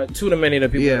know anybody, too many of the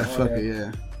people. Yeah, fuck it,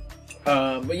 yeah.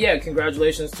 But yeah,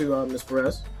 congratulations to Ms.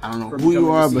 Perez. I don't know who you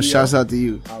are, but shouts out to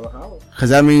you.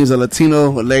 Because that means a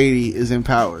Latino lady is in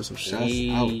power, so shouts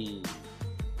out.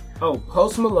 Oh,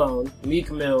 Post Malone, Meek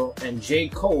Mill, and J.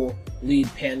 Cole lead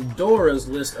Pandora's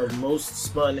list of most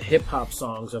spun hip-hop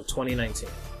songs of 2019.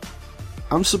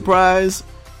 I'm surprised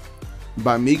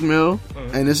by Meek Mill,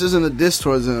 and this isn't a diss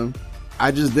towards him.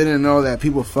 I just didn't know that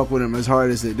people fuck with him as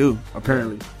hard as they do,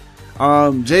 apparently.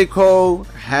 J. Cole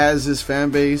has his fan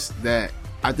base that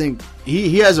I think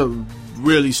he has a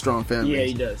really strong fan base. Yeah,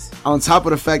 he does. On top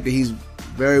of the fact that he's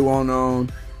very well known,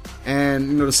 and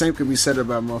you know the same could be said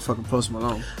about motherfucking Post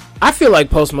Malone. I feel like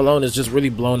Post Malone is just really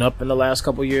blown up in the last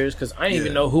couple years because I didn't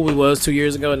even know who he was 2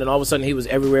 years ago, and then all of a sudden he was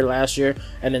everywhere last year,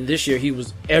 and then this year he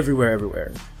was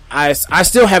everywhere. I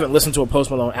still haven't listened to a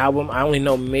Post Malone album. I only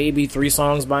know maybe 3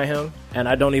 songs by him, and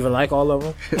I don't even like all of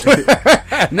them.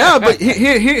 No, but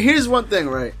here's one thing,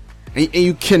 right? And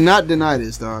you cannot deny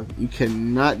this, dog. You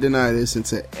cannot deny this.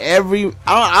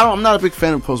 I'm not a big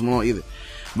fan of Post Malone either,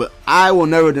 but I will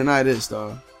never deny this,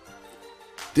 dog.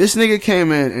 This nigga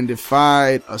came in and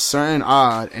defied a certain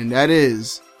odd, and that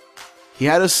is, he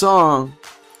had a song,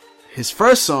 his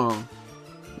first song,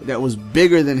 that was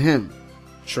bigger than him.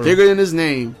 True. Bigger than his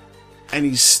name, and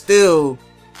he still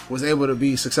was able to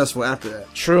be successful after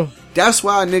that. True. That's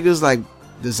why niggas like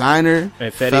Designer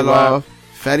and fell off.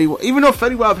 Even though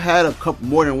Fetty Wap had a couple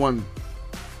more than one,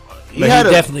 he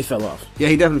definitely fell off. Yeah,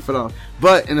 he definitely fell off.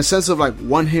 But in a sense of like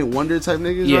one hit wonder type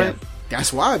niggas, right?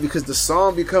 That's why, because the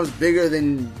song becomes bigger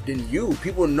than you.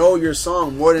 People know your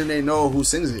song more than they know who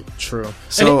sings it. True.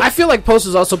 So and I feel like Post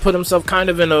has also put himself kind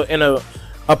of in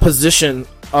a position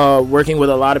working with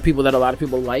a lot of people that a lot of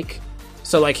people like.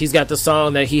 So like he's got the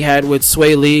song that he had with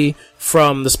Sway Lee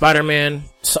from the Spider-Man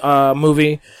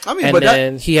movie.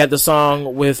 Then he had the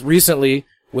song recently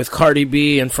with Cardi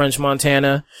B and French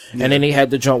Montana, and then he had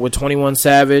the joint with 21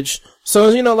 Savage. So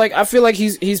like I feel like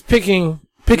he's picking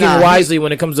wisely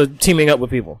when it comes to teaming up with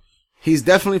people. He's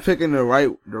definitely picking the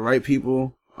right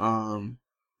people.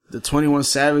 The 21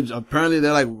 Savage, apparently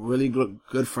they're like really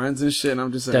good friends and shit, and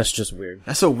I'm just like, that's just weird.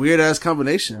 That's a weird ass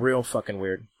combination. Real fucking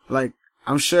weird. Like,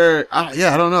 I'm sure, I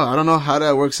don't know. I don't know how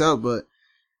that works out, but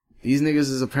these niggas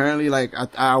is apparently like,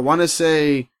 I want to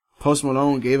say Post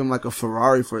Malone gave him like a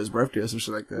Ferrari for his birthday or some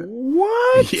shit like that.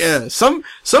 What? Yeah.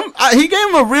 He gave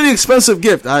him a really expensive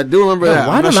gift. I do remember that.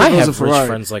 Why don't I have rich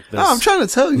friends like this? No, I'm trying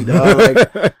to tell you,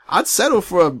 dog. Like, I'd settle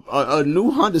for a new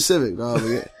Honda Civic, dog.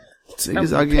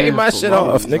 Pay my shit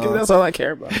off, nigga. That's all I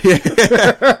care about.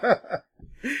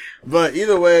 But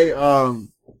either way, where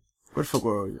the fuck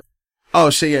were we? Oh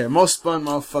shit, yeah. Most spun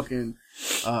motherfucking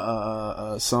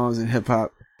songs in hip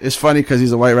hop. It's funny because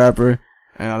he's a white rapper,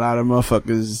 and a lot of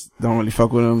motherfuckers don't really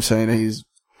fuck with him, saying that he's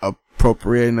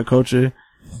appropriating the culture.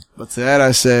 But to that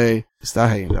I say, stop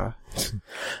hating, dog.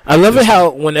 I love it how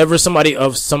whenever somebody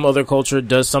of some other culture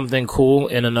does something cool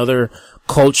in another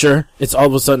culture, it's all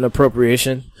of a sudden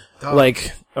appropriation. Dog.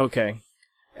 Like, okay.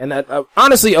 And that,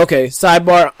 honestly, okay,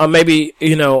 sidebar, maybe,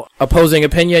 opposing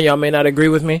opinion, y'all may not agree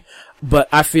with me, but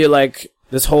I feel like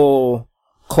this whole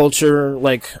culture,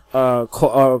 like,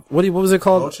 what was it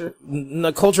called? Vulture?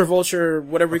 Culture vulture,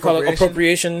 whatever you call it,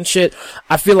 appropriation shit.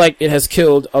 I feel like it has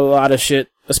killed a lot of shit,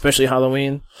 especially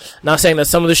Halloween. Not saying that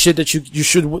some of the shit that you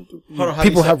should,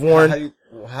 people have worn.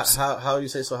 How do you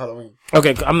say so Halloween?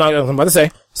 Okay, I'm about to say,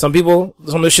 some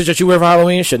of the shit that you wear for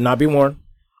Halloween should not be worn.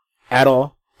 At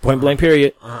all. Point blank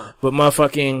period. But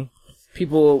motherfucking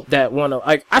people that want to,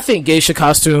 like, I think geisha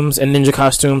costumes and ninja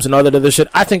costumes and all that other shit,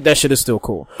 I think that shit is still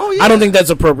cool. Oh, yeah. I don't think that's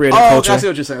appropriating culture. I see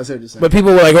what you're saying. But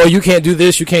people were like, oh, you can't do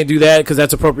this, you can't do that, because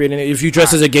that's appropriating. If you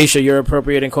dress as a geisha, you're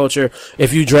appropriating culture.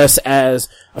 If you dress as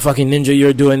a fucking ninja,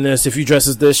 you're doing this. If you dress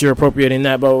as this, you're appropriating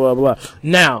that, blah, blah, blah, blah.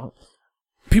 Now,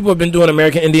 people have been doing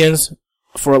American Indians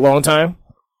for a long time.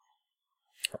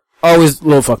 Always a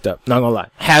little fucked up, not gonna lie.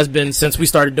 Has been since we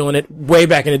started doing it way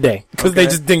back in the day. Cause they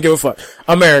just didn't give a fuck.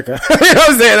 America. You know what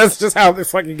I'm saying? That's just how they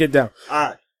fucking get down.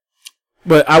 Alright.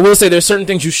 But I will say there's certain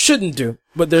things you shouldn't do,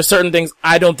 but there's certain things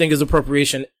I don't think is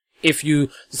appropriation if you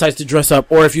decide to dress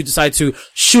up or if you decide to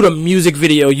shoot a music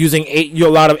video using a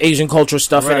lot of Asian culture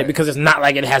stuff in it because it's not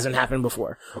like it hasn't happened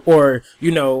before. Or,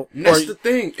 That's the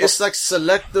thing. It's like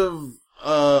selective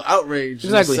outrage.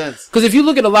 Exactly. Because if you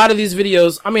look at a lot of these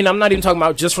videos, I mean, I'm not even talking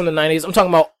about just from the 90s. I'm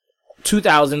talking about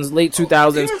 2000s, late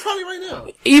 2000s. Even probably right now.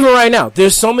 Even right now.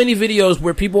 There's so many videos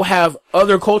where people have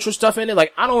other culture stuff in it.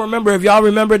 Like, I don't remember if y'all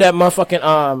remember that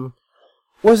motherfucking,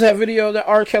 what was that video, that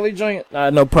R. Kelly joint?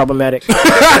 No, Problematic. That's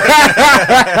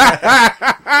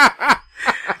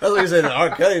what you said, the R.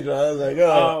 Kelly joint. I was like,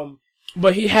 oh.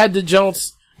 But he had the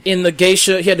joints in the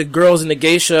geisha, he had the girls in the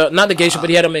geisha, not the geisha,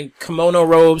 but he had them in kimono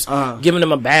robes, giving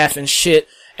them a bath and shit,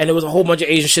 and there was a whole bunch of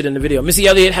Asian shit in the video. Missy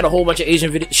Elliott had a whole bunch of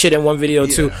Asian shit in one video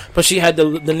too, but she had the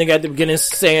nigga at the beginning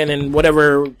saying in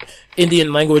whatever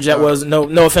Indian language that was, no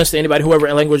offense to anybody,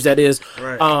 whoever language that is.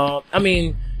 Right. I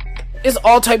mean, it's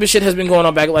all type of shit has been going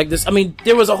on back like this. I mean,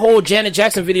 there was a whole Janet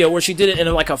Jackson video where she did it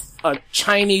in like a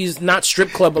Chinese, not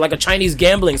strip club, but like a Chinese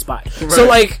gambling spot. Right. So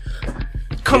like,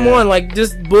 come on, like,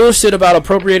 this bullshit about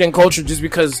appropriating culture just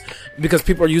because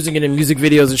people are using it in music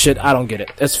videos and shit, I don't get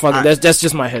it. That's fucking, that's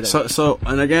just my head. So,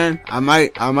 and again, I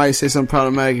might say something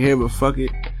problematic here, but fuck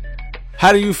it.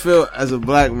 How do you feel as a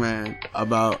black man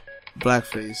about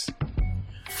blackface?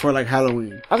 for like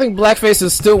Halloween. I think blackface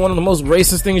is still one of the most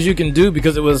racist things you can do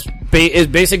because it was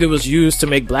basically was used to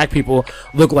make black people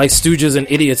look like stooges and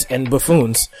idiots and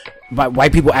buffoons by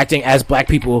white people acting as black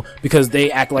people because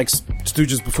they act like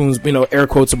stooges, buffoons, air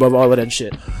quotes above all of that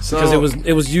shit. So, because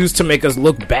it was used to make us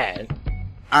look bad.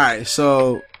 Alright,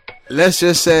 so let's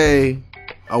just say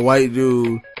a white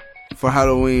dude for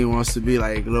Halloween wants to be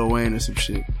like Lil Wayne or some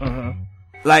shit.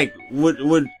 Like,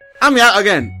 I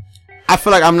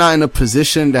feel like I'm not in a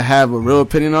position to have a real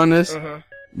opinion on this,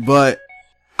 but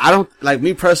I don't, like,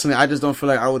 me personally, I just don't feel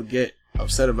like I would get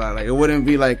upset about it. Like, it wouldn't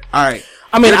be like, alright.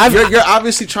 I mean, you're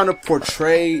obviously trying to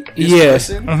portray this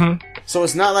person. So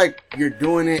it's not like you're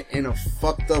doing it in a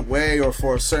fucked up way or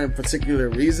for a certain particular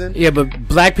reason. Yeah, but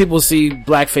black people see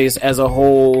blackface as a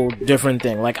whole different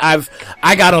thing. Like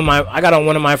I got on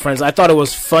one of my friends. I thought it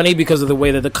was funny because of the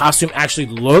way that the costume actually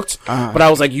looked. But I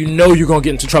was like, you're gonna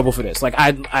get into trouble for this. Like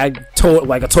I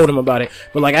told him about it.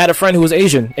 But like I had a friend who was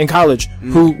Asian in college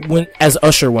who went as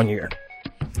Usher one year.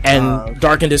 And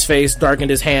darkened his face, darkened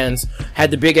his hands,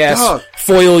 had the big ass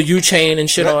foil U-chain and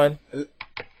shit on.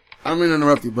 I don't mean to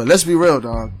interrupt you, but let's be real,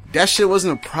 dog. That shit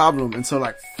wasn't a problem until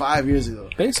like 5 years ago.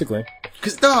 Basically.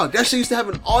 Cause dog, that shit used to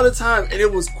happen all the time and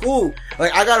it was cool.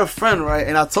 Like I got a friend, right?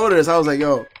 And I told her this, I was like,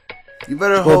 yo, you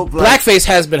better hope blackface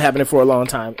has been happening for a long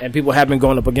time and people have been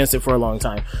going up against it for a long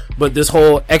time. But this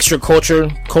whole extra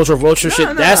cultural vulture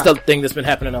shit, that's the thing that's been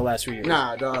happening in the last few years.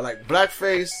 Nah, dog, like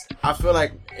blackface, I feel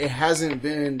like it hasn't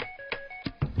been.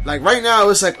 Like, right now,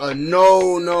 it's like a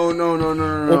no.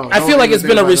 Well, I feel like it's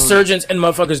been a resurgence in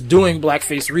motherfuckers doing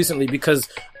blackface recently because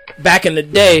back in the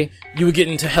day, you would get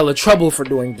into hella trouble for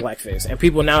doing blackface. And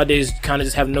people nowadays kind of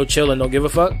just have no chill and don't give a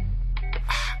fuck.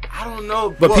 I don't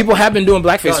know. But people have been doing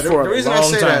blackface for a long time. The reason I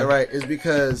say that, right, is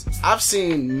because I've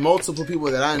seen multiple people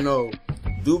that I know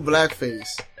do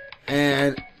blackface.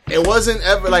 And it wasn't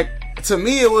ever, like, to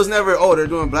me, it was never, they're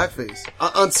doing blackface.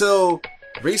 Until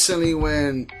recently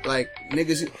when, like,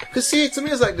 niggas, cause see, to me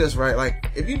it's like this, right?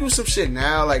 Like, if you do some shit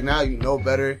now, like now you know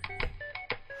better,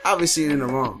 obviously you're in the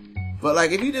wrong. But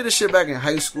like, if you did this shit back in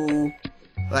high school,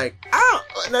 like,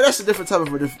 now that's a different topic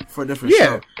for a different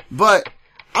show. But,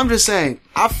 I'm just saying,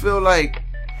 I feel like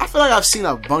I've seen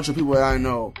a bunch of people that I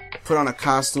know put on a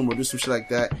costume or do some shit like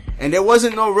that, and there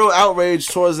wasn't no real outrage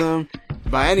towards them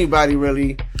by anybody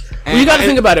really. Well, you gotta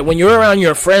think about it. When you're around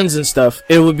your friends and stuff,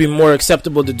 it would be more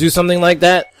acceptable to do something like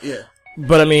that. Yeah.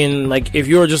 But I mean, like, if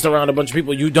you were just around a bunch of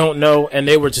people you don't know and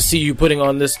they were to see you putting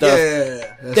on this stuff,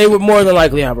 they would more than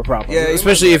likely have a problem. Yeah,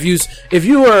 especially if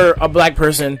you were a black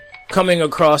person coming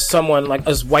across someone like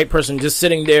a white person just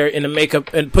sitting there in the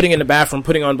makeup and putting in the bathroom,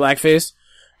 putting on blackface,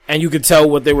 and you could tell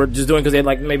what they were just doing because they had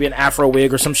like maybe an afro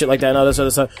wig or some shit like that and all this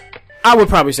other stuff. I would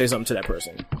probably say something to that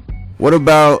person. What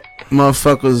about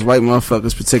motherfuckers, white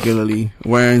motherfuckers particularly,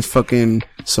 wearing fucking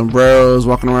sombreros,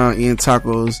 walking around eating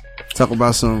tacos, talk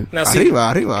about some now, see,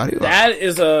 arriba.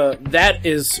 That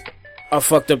is a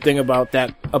fucked up thing about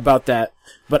that,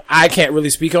 but I can't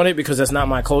really speak on it because that's not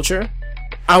my culture.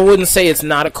 I wouldn't say it's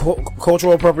not a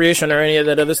cultural appropriation or any of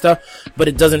that other stuff, but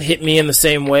it doesn't hit me in the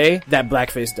same way that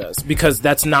blackface does because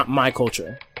that's not my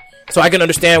culture. So I can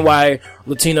understand why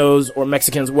Latinos or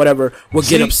Mexicans, whatever, will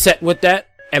get upset with that.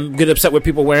 And get upset with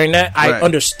people wearing that. I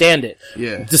understand it.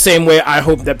 Yeah. The same way I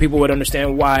hope that people would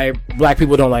understand why black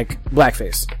people don't like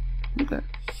blackface. Okay.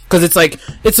 Cause it's like,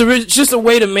 it's just a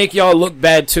way to make y'all look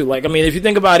bad too. Like, I mean, if you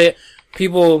think about it,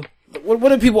 people, what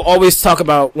do people always talk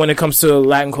about when it comes to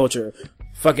Latin culture?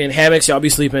 Fucking hammocks y'all be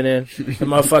sleeping in, the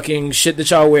motherfucking shit that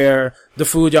y'all wear, the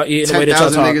food y'all eat, and the way that y'all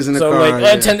talk. Niggas in the so car,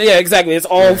 like, yeah, exactly. It's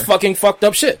all fucking fucked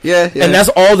up shit. Yeah. And that's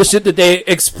all the shit that they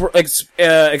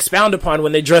expound upon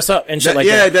when they dress up and shit like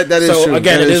that. Yeah, that is true. So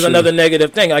again, it is another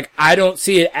negative thing. Like, I don't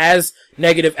see it as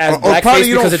negative as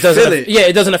blackface because it doesn't. Yeah,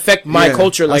 it doesn't affect my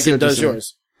culture like it does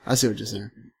yours. I see what you're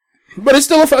saying. But it's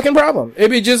still a fucking problem.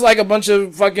 It'd be just like a bunch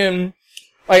of fucking,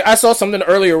 like, I saw something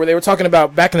earlier where they were talking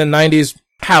about back in the 90s,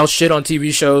 how shit on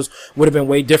TV shows would have been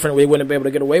way different. We wouldn't have been able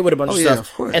to get away with a bunch of stuff.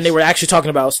 Of course. And they were actually talking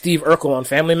about Steve Urkel on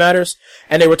Family Matters.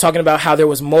 And they were talking about how there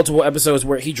was multiple episodes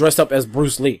where he dressed up as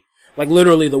Bruce Lee. Like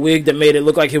literally the wig that made it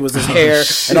look like it was his hair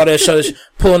and all that shit,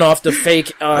 pulling off the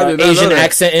fake Asian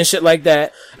accent and shit like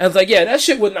that. And it's like, yeah, that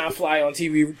shit would not fly on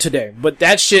TV today. But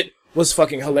that shit was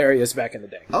fucking hilarious back in the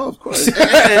day. Oh, of course.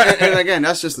 and again,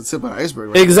 that's just the tip of the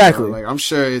iceberg. Right? Exactly. Like, I'm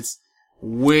sure it's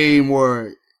way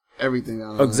more everything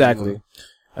down there. Exactly.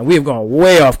 And we have gone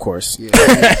way off course. Yeah.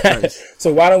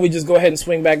 So why don't we just go ahead and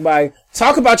swing back by,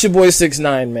 talk about your boy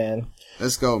 6ix9ine, man.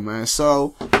 Let's go, man.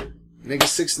 So, nigga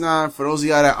 6ix9ine, for those of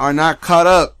y'all that are not caught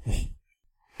up,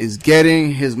 is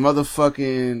getting his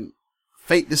motherfucking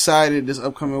fate decided this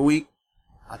upcoming week.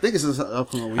 I think it's this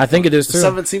upcoming week. I think it is too.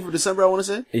 17th of December, I want to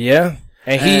say. Yeah.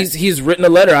 And he's written a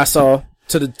letter I saw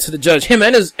to the judge, him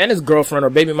and his girlfriend or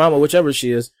baby mama, whichever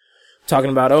she is, talking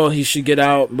about, oh, he should get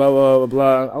out, blah, blah, blah,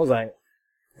 blah. I was like,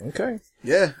 okay.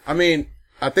 Yeah. I mean,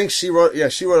 I think she wrote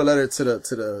a letter to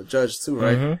the judge too,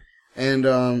 right? Mm-hmm.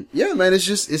 And, yeah, man, it's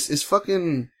just, it's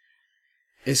fucking,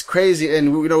 it's crazy.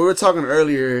 And, we were talking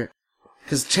earlier,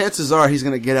 cause chances are he's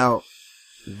gonna get out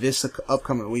this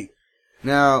upcoming week.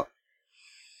 Now,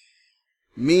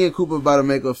 me and Cooper about to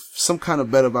make some kind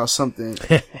of bet about something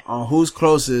on who's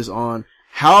closest on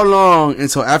how long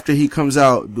until after he comes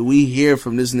out do we hear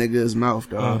from this nigga's mouth,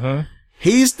 dog. Uh-huh.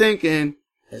 He's thinking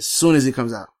as soon as he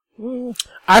comes out.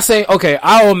 I say, okay,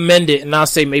 I'll amend it and I'll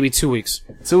say maybe 2 weeks.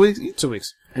 2 weeks? 2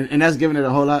 weeks. And that's giving it a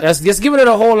whole lot? That's giving it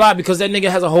a whole lot because that nigga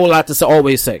has a whole lot to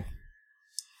always say.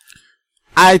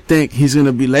 I think he's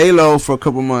gonna be lay low for a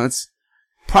couple months.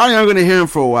 Probably not gonna hear him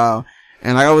for a while.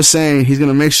 And like I was saying, he's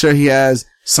gonna make sure he has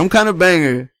some kind of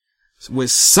banger with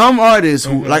some artist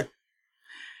who like,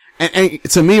 and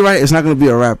to me, right, it's not gonna be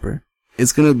a rapper.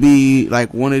 It's gonna be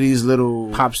like one of these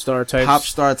little pop star type of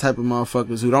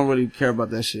motherfuckers who don't really care about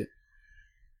that shit.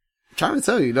 I'm trying to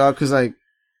tell you, dog, cause like,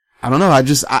 I don't know,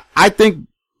 I think,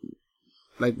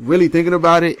 like really thinking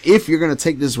about it, if you're gonna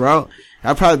take this route,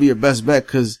 that'd probably be your best bet,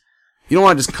 cause you don't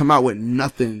want to just come out with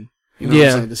nothing, you know what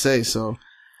I'm saying, to say, so.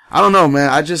 I don't know, man.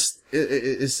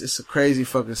 It's a crazy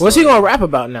fucking story. What's he gonna rap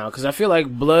about now? Cause I feel like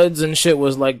Bloods and shit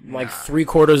was like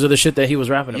 3/4 of the shit that he was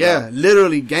rapping about. Yeah,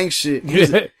 literally gang shit.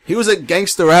 He was a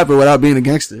gangster rapper without being a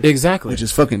gangster. Exactly. Which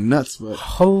is fucking nuts, but.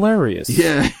 Hilarious.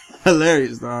 Yeah,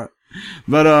 hilarious, dog.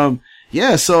 But,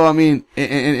 yeah, so I mean,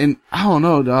 and I don't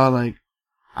know, dog, like,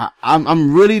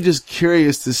 I'm really just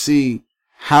curious to see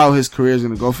how his career is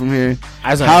going to go from here.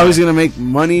 How he's going to make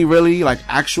money, really, like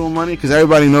actual money, because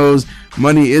everybody knows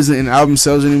money isn't in album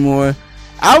sales anymore.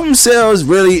 Album sales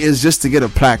really is just to get a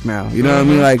plaque now. You know what I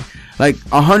mean? Like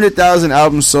 100,000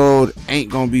 albums sold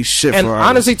ain't going to be shit and for artists.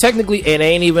 Honestly, technically, it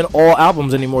ain't even all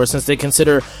albums anymore since they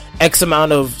consider X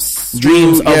amount of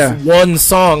streams of one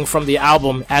song from the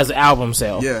album as an album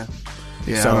sale. Yeah.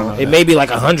 Yeah. So it may be like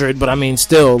 100, but I mean,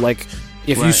 still, like,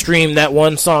 if you stream that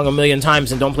one song 1,000,000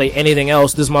 times and don't play anything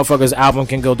else, this motherfucker's album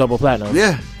can go double platinum.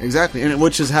 Yeah, exactly. And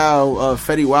which is how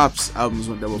Fetty Wap's albums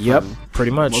went double platinum. Yep,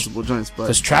 pretty much. Multiple joints.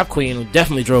 Because Trap Queen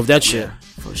definitely drove that shit.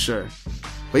 For sure.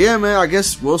 But yeah, man, I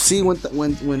guess we'll see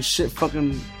when shit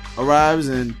fucking arrives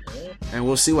and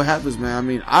we'll see what happens, man. I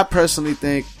mean, I personally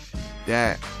think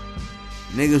that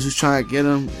niggas who's trying to get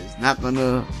him is not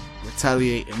gonna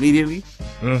retaliate immediately.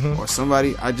 Or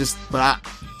somebody.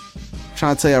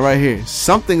 Trying to tell you right here,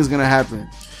 something is gonna happen.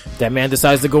 That man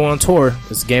decides to go on tour,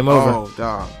 it's game over. Oh,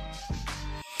 dog.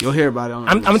 You'll hear about it.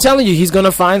 I'm telling you, he's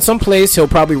gonna find some place. He'll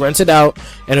probably rent it out,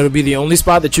 and it'll be the only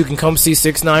spot that you can come see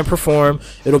 6ix9ine perform.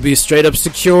 It'll be straight up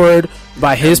secured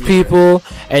by his people,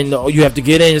 and you have to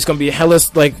get in. It's gonna be hella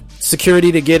like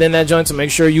security to get in that joint to make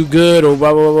sure you good or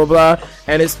blah blah blah blah.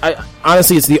 And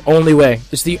honestly, it's the only way.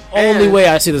 It's the only way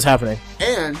I see this happening.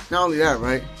 And not only that,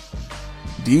 right?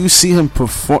 Do you see him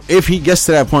perform, if he gets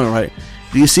to that point, right?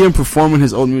 Do you see him performing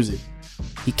his old music?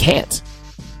 He can't.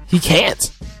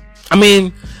 I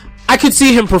mean, I could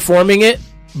see him performing it,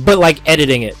 but like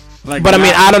editing it. But I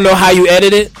mean, I don't know how you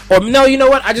edit it. Or no, you know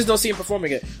what? I just don't see him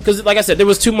performing it. Because like I said, there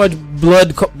was too much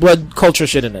blood culture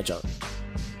shit in that joint.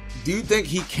 Do you think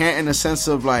he can't, in a sense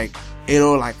of like,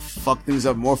 it'll like fuck things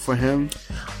up more for him?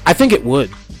 I think it would.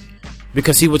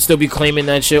 Because he would still be claiming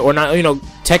that shit, or not,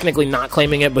 technically not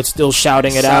claiming it, but still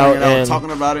shouting it out and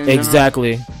talking about it.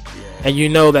 Exactly. Yeah. And you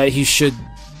know that he should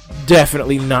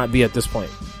definitely not be at this point.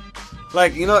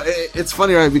 Like, it's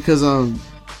funny, right? Because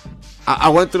I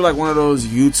went through like one of those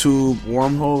YouTube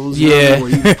wormholes. Yeah. Where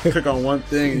you click on one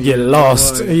thing and get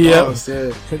lost. Yeah.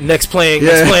 Next playing.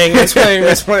 Next playing.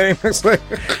 Next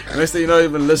thing you know,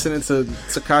 you've been listening to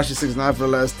Tekashi 6ix9ine for the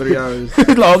last 3 hours.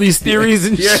 All these theories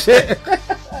and shit.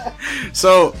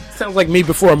 So sounds like me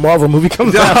before a Marvel movie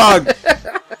comes out.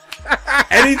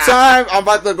 Anytime I'm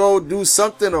about to go do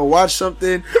something or watch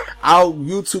something, I'll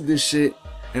YouTube this shit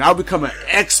and I'll become an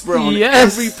expert on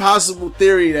every possible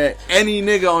theory that any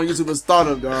nigga on YouTube has thought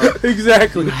of, dog.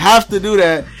 Exactly. You have to do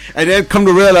that, and then come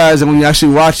to realize that when you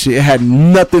actually watch it, it had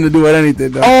nothing to do with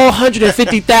anything, dog. All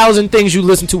 150,000 things you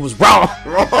listened to was wrong.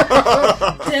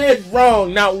 Dead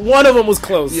wrong. Not one of them was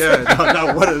close. Yeah,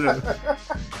 not one of them.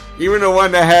 Even the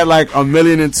one that had like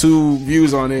 1,000,002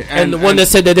 views on it. And the one that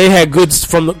said that they had goods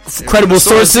from credible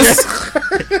sources.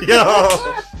 Yo.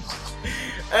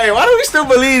 Hey, why do we still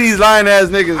believe these lying ass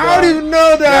niggas? I don't even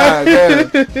know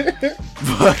that.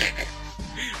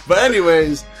 But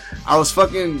anyways, I was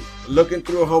fucking looking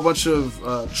through a whole bunch of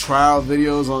trial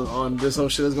videos on this whole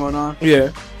shit that's going on.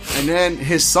 Yeah. And then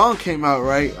his song came out,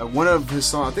 right? One of his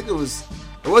songs, I think it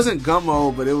wasn't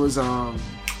Gummo, but it was I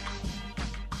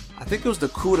think it was the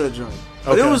Kuda joint.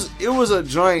 But it was a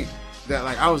joint that,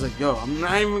 like, I was like, yo, I'm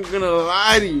not even gonna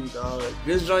lie to you, dog.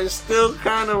 This joint still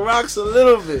kind of rocks a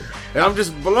little bit. And I'm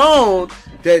just blown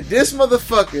that this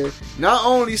motherfucker not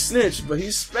only snitched, but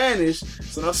he's Spanish.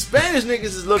 So now Spanish niggas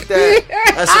is looked at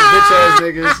as some bitch ass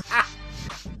niggas.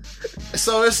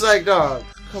 So it's like, dog,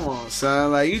 come on,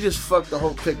 son. Like, you just fucked the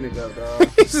whole picnic up, dog.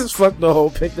 You just fucked the whole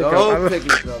picnic up. The whole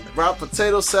picnic up. Brought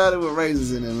potato salad with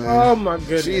raisins in it, man. Oh, my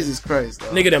goodness. Jesus Christ,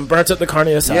 dog. Nigga done burnt up the carne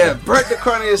asada. Yeah, burnt the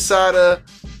carne asada.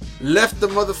 Left the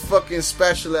motherfucking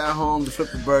spatula at home to flip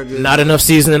the burger. Not enough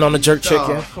seasoning on the jerk chicken.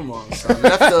 Oh, come on, son.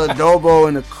 Left the adobo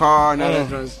in the car. Now that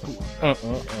joint's, come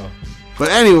on. But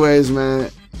anyways, man.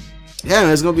 Yeah,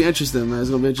 man, it's going to be interesting, man. It's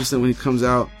going to be interesting when he comes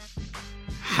out.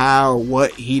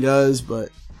 What he does, but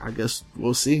I guess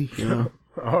we'll see, you know.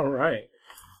 All right.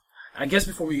 I guess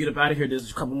before we get up out of here,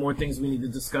 there's a couple more things we need to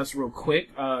discuss real quick.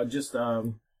 Just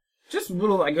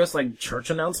little, I guess, like church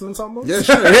announcements almost. Yeah,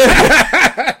 sure.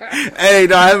 Yeah. Hey,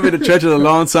 no, I haven't been to church in a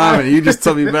long time, and you just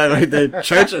told me back right there.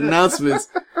 Church announcements.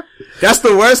 That's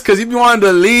the worst, because you be wanting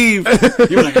to leave.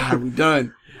 You're like, we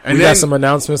done. And we got some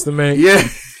announcements to make. Yeah.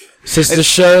 Sister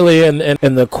Shirley and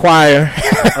the choir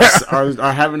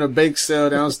are having a bake sale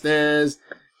downstairs.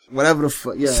 Whatever the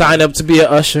fuck. Yeah. Sign up to be an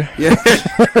usher. Yeah.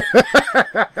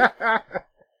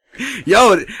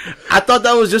 Yo, I thought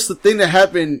that was just the thing that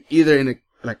happened either in a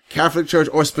Catholic church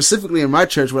or specifically in my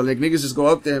church, where like niggas just go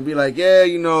up there and be like, yeah,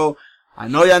 you know, I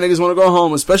know y'all niggas want to go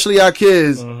home, especially y'all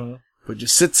kids, but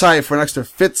just sit tight for an extra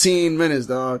 15 minutes,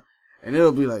 dog. And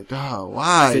it'll be like, dog,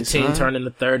 why? 15 turning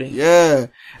to 30. Yeah.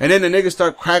 And then the niggas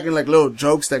start cracking like little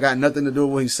jokes that got nothing to do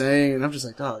with what he's saying. And I'm just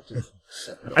like, dog, just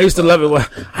I used to love it. Well,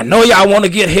 I know y'all want to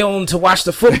get home to watch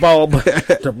the football, but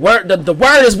the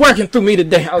word is working through me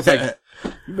today. I was like,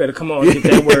 you better come on and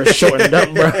get that word shortened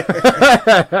up, bro.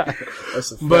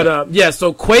 But, yeah,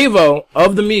 so Quavo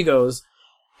of the Migos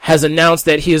has announced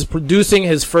that he is producing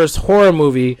his first horror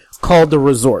movie called The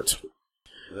Resort.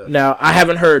 Now, I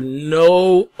haven't heard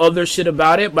no other shit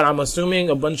about it, but I'm assuming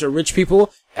a bunch of rich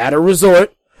people at a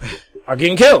resort are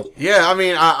getting killed. Yeah, I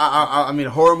mean,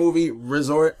 horror movie,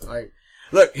 resort, like,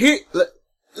 look,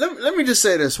 let me just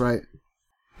say this, right?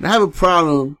 I have a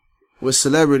problem with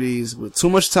celebrities with too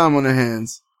much time on their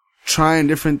hands, trying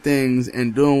different things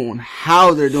and doing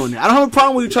how they're doing it. I don't have a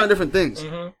problem with you trying different things.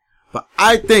 But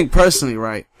I think personally,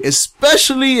 right,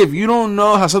 especially if you don't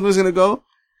know how something's gonna go,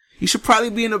 you should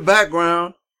probably be in the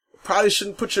background. Probably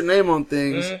shouldn't put your name on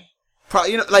things.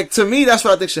 Probably, you know, like, to me, that's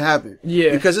what I think should happen. Yeah.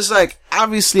 Because it's like,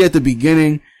 obviously at the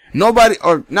beginning, nobody,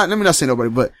 or not, let me not say nobody,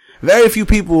 but very few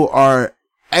people are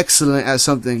excellent at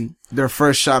something their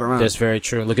first shot around. That's very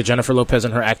true. Look at Jennifer Lopez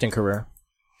and her acting career.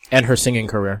 And her singing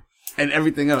career. And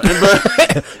everything else.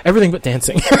 Everything but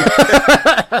dancing.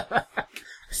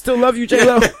 Still love you,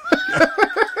 J-Lo.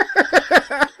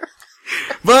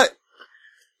 But,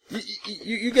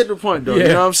 you get the point, though. Yeah.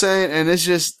 You know what I'm saying? And it's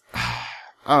just,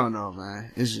 I don't know,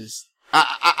 man. It's just,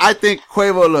 I think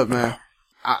Quavo, look, man,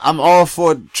 I'm all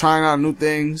for trying out new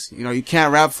things. You know, you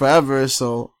can't rap forever,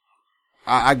 so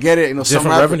I get it. You know,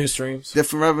 different revenue streams.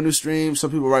 Different revenue streams.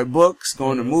 Some people write books,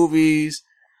 go into movies.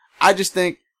 I just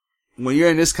think when you're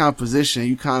in this kind of position,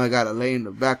 you kind of got to lay in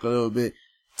the back a little bit,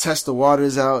 test the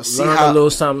waters out, learn a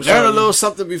little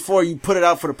something before you put it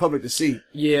out for the public to see.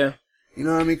 Yeah. You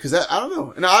know what I mean? Because I don't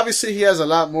know. And obviously, he has a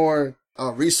lot more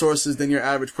resources than your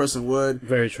average person would.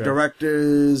 Very true.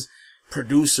 Directors,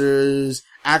 producers,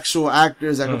 actual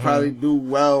actors that could probably do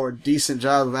well or decent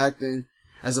job of acting,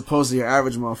 as opposed to your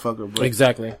average motherfucker. But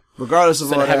exactly. Regardless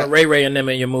of all that, having Ray and them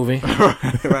in your movie.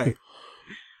 Right.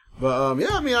 But yeah,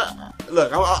 I mean,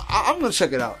 look, I'm gonna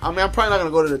check it out. I mean, I'm probably not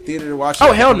gonna go to the theater to watch it.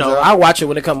 Oh hell no! I'll watch it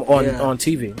when it comes on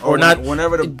TV or not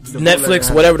whenever the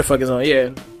Netflix, whatever the fuck is on.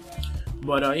 Yeah.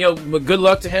 But but good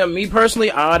luck to him. Me personally,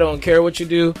 I don't care what you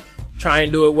do. Try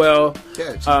and do it well.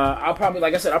 Yeah, I'll probably,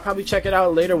 like I said, I'll probably check it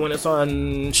out later when it's on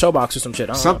Showbox or some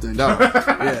shit. Something, dog.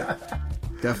 Yeah,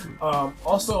 definitely.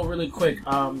 Also, really quick,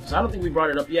 so I don't think we brought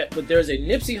it up yet, but there's a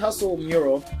Nipsey Hussle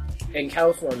mural in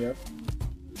California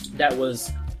that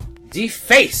was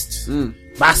defaced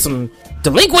by some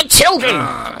delinquent children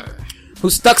who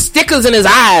stuck stickers in his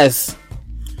eyes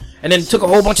and then took a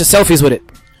whole bunch of selfies with it.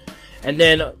 And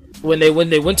then when they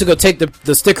went to go take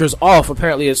the stickers off,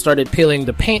 apparently it started peeling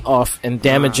the paint off and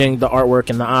damaging the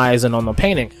artwork in the eyes and on the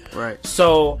painting. Right.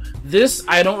 So this,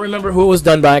 I don't remember who it was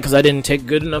done by because I didn't take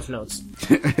good enough notes.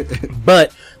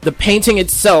 But The painting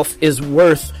itself is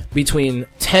worth between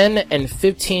 $10,000 and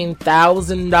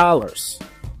 $15,000.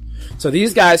 So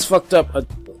these guys fucked up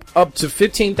up to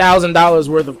 $15,000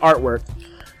 worth of artwork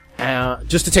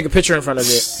just to take a picture in front of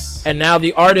it. And now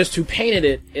the artist who painted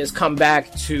it is come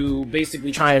back to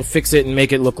basically try and fix it and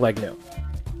make it look like new.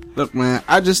 Look, man,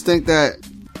 I just think that,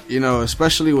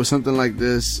 especially with something like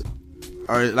this,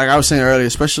 or like I was saying earlier,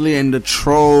 especially in the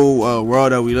troll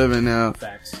world that we live in now.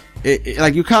 Facts.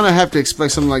 Like, you kind of have to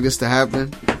expect something like this to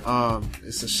happen.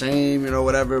 It's a shame,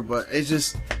 whatever, but it's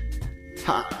just,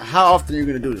 how often are you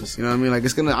gonna do this? You know what I mean? Like,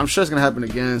 I'm sure it's gonna happen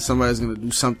again. Somebody's gonna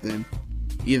do something.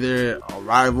 Either a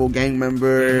rival gang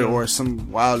member or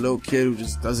some wild little kid who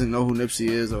just doesn't know who Nipsey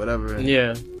is or whatever.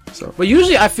 Yeah. So. But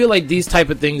usually I feel like these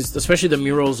type of things, especially the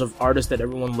murals of artists that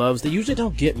everyone loves, they usually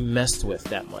don't get messed with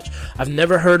that much. I've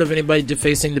never heard of anybody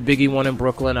defacing the Biggie one in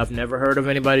Brooklyn. I've never heard of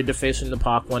anybody defacing the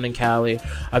Pac one in Cali.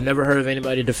 I've never heard of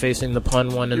anybody defacing the Pun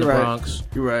one in the Bronx.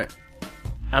 You're right.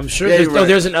 I'm sure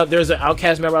there's an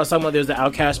Outkast mural. I was talking about there's the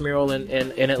Outkast mural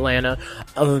in Atlanta.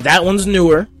 That one's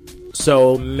newer.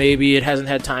 So maybe it hasn't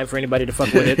had time for anybody to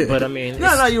fuck with it, but I mean...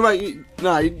 No, you're right. You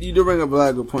do bring up a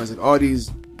lot of good points. Like, all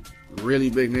these really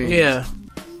big names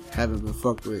haven't been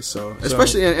fucked with, so...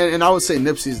 Especially, and I would say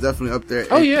Nipsey's definitely up there.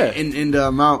 In the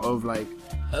amount of, like...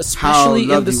 Especially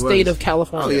in the state of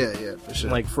California. Oh, yeah, for sure.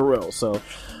 Like, for real, so...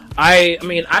 I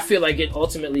mean, I feel like it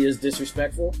ultimately is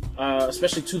disrespectful,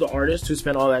 especially to the artist who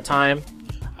spent all that time...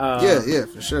 yeah,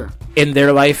 for sure. In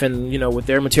their life and, with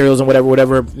their materials and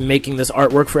whatever, making this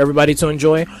artwork for everybody to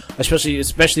enjoy.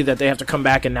 Especially that they have to come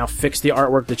back and now fix the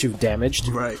artwork that you've damaged.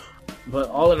 Right. But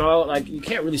all in all, like, you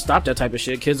can't really stop that type of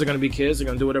shit. Kids are gonna be kids. They're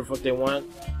gonna do whatever the fuck they want.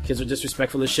 Kids are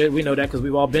disrespectful as shit. We know that because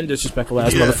we've all been disrespectful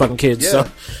as motherfucking kids. Yeah. So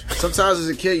sometimes as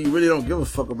a kid, you really don't give a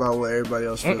fuck about what everybody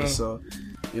else feels. So,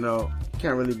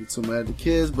 can't really be too mad at the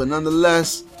kids. But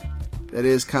nonetheless, that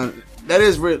is kind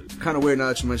of weird now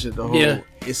that you mentioned the whole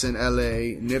it's in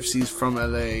LA, Nipsey's from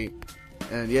LA,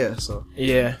 and it is a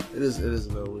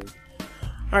little weird.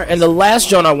 Alright, and the last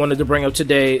joint I wanted to bring up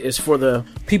today is for the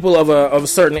people of a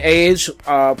certain age,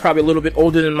 probably a little bit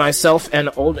older than myself and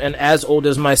as old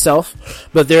as myself.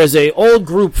 But there's a old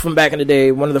group from back in the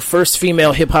day, one of the first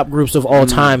female hip hop groups of all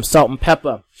time,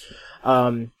 Salt-N-Pepa.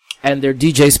 And their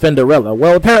DJ Spinderella.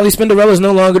 Well, apparently Spinderella is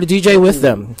no longer the DJ with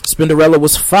them. Spinderella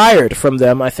was fired from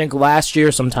them, I think last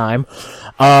year sometime.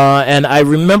 And I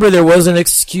remember there was an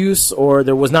excuse, or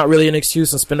there was not really an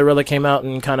excuse, and Spinderella came out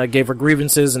and kind of gave her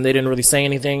grievances, and they didn't really say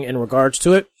anything in regards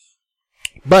to it.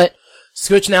 But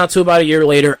switch now to about a year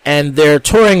later, and their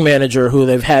touring manager, who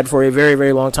they've had for a very,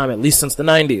 very long time, at least since the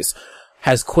 90s,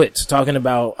 has quit, talking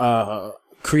about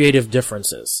creative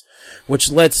differences.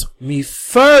 Which lets me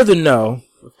further know,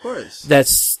 of course,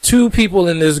 that's two people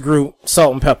in this group,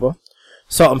 Salt-N-Pepa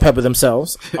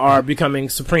themselves, are becoming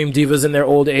supreme divas in their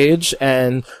old age,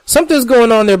 and something's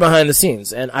going on there behind the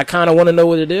scenes, and I kind of want to know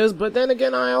what it is, but then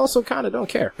again, I also kind of don't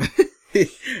care. Look,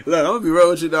 I'm gonna be real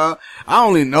with you, dog. I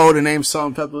only know the name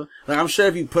Salt-N-Pepa. Like, I'm sure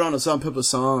if you put on a Salt-N-Pepa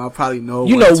song, I'll probably know.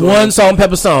 You know one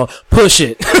Salt-N-Pepa song. Push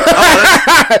it.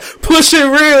 Push it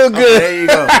real good. There you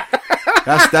go.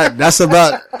 That's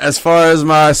about as far as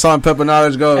my Salt-N-Pepa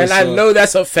knowledge goes. And I know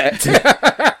that's a fact.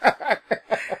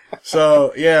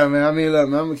 So, yeah, man. I mean, look,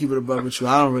 man, I'm gonna keep it above with you.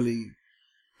 I don't really,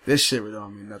 this shit really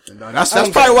don't mean nothing, dog. That's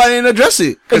probably why they didn't address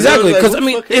it. Exactly. Cause I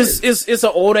mean, it's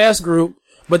an old ass group,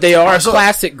 but they are a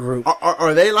classic group.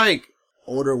 Are they like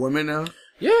older women now?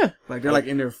 Yeah. Like they're like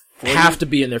in their 40s? Have to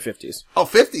be in their 50s. Oh,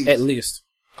 50s? At least.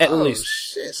 At least.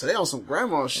 Shit. So they on some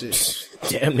grandma shit.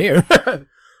 Damn near.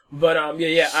 But,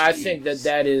 I think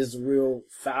that is real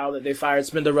foul that they fired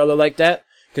Spinderella like that.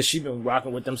 Cause she's been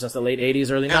rocking with them since the late 80s,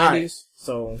 early 90s.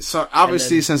 So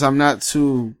obviously, since I'm not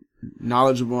too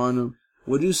knowledgeable on them,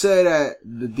 would you say that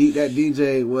that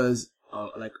DJ was,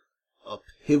 like a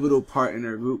pivotal part in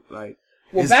their group? Like,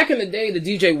 well, back in the day, the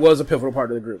DJ was a pivotal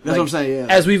part of the group. That's what I'm saying, yeah.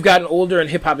 As we've gotten older and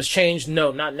hip hop has changed,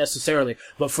 no, not necessarily.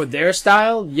 But for their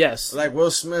style, yes. Like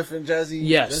Will Smith and Jazzy?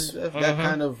 Yes. That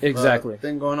kind of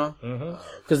thing going on?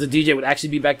 Because the DJ would actually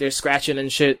be back there scratching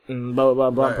and shit and blah,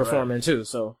 blah, blah, performing too,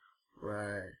 so.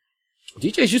 Right.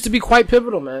 DJs used to be quite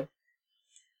pivotal, man.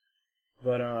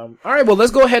 But, alright, well,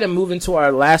 let's go ahead and move into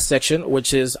our last section,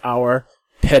 which is our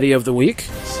Petty of the Week.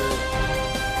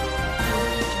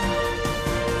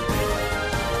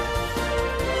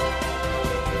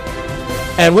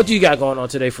 And what do you got going on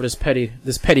today for this petty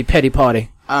party?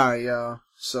 Alright, y'all.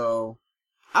 So,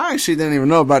 I actually didn't even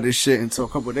know about this shit until a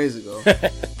couple of days ago.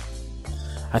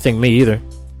 I think me either.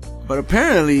 But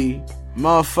apparently,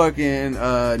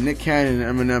 motherfucking Nick Cannon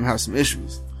and Eminem have some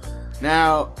issues.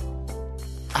 Now,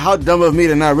 how dumb of me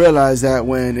to not realize that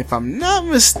when, if I'm not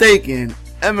mistaken,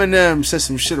 Eminem said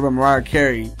some shit about Mariah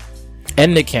Carey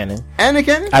and Nick Cannon.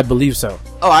 I believe so.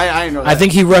 Oh, I didn't know that. I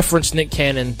think he referenced Nick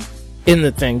Cannon in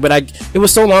the thing, but it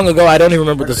was so long ago I don't even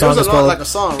remember what the song was called. Like a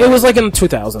song, right? It was like in the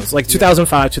 2000s, like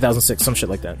 2005, 2006, some shit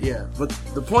like that. Yeah, but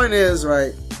the point is,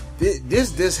 right?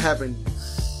 This happened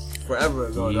forever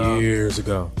ago, years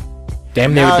ago.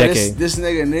 Damn near a decade. This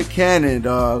nigga Nick Cannon,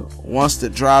 dog, wants to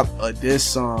drop a diss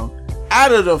song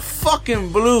out of the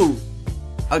fucking blue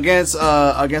against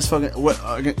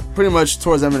pretty much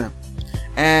towards Eminem.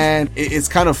 And it's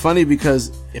kind of funny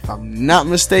because if I'm not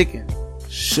mistaken,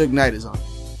 Suge Knight is on it.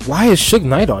 Why is Suge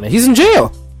Knight on it? He's in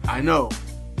jail. I know,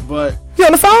 but you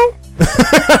on the phone?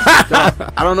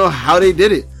 I don't know how they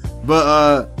did it,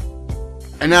 but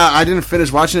and now I didn't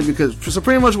finish watching it because so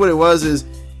pretty much what it was is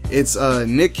it's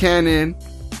Nick Cannon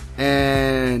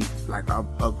and like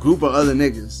a group of other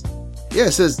niggas. Yeah,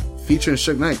 it says featuring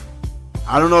Suge Knight.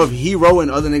 I don't know if he wrote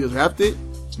and other niggas rapped it.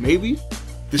 Maybe.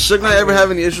 Did Suge Knight ever have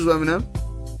any issues with Eminem?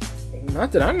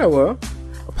 Not that I know of.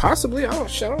 Possibly. I don't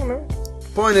know.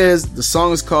 Point is, the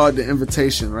song is called The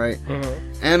Invitation, right?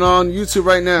 Mm-hmm. And on YouTube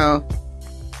right now,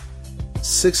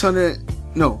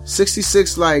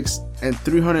 66 likes and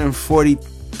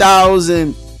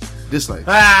 340,000 dislikes.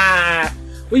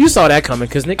 Well, you saw that coming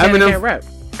because Nick Cannon can't rap.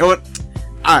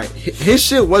 Alright, his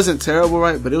shit wasn't terrible,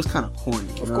 right? But it was kind of corny.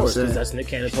 Of course, because that's Nick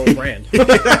Cannon's whole brand. Yo, is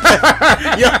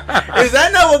that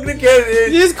not what Nick Cannon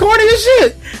is? He's corny as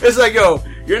shit. It's like, yo,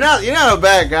 you're not a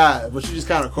bad guy, but you're just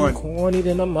kind of corny. Corny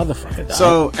than a motherfucker, dog.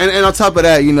 So, and on top of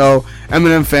that, you know,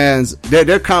 Eminem fans,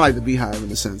 they're kind of like the Beehive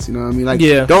in a sense, you know what I mean? Like,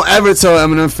 don't ever tell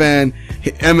Eminem fan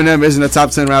Eminem isn't a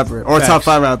top 10 rapper or a top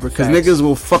 5 rapper, because niggas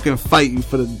will fucking fight you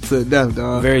to the death,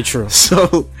 dog. Very true.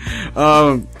 So,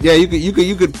 yeah,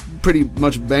 you could pretty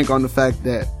much bank on the fact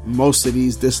that most of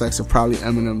these dislikes are probably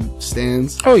Eminem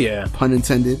stans. Oh yeah, pun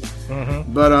intended.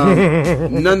 Mm-hmm. But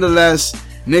nonetheless,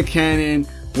 Nick Cannon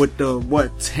with the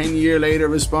 10-year later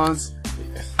response.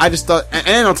 I just thought,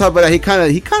 and on top of that, he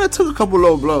kind of took a couple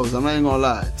low blows. I'm not even gonna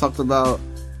lie. Talked about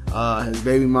his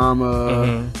baby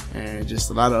mama and just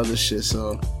a lot of other shit.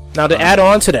 So now to add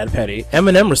on to that, Petty,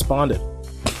 Eminem responded.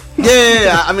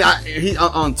 Yeah. I mean, he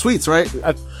on tweets, right?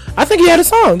 I think he had a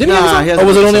song. Didn't he have a song? Or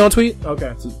was it only on tweet?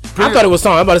 Okay. I thought it was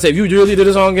song. I'm about to say, if you really did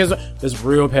a song against it's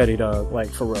real petty, dog. Like,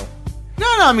 for real. No,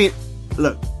 I mean,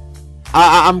 look,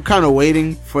 I'm kind of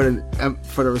waiting for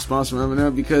the response from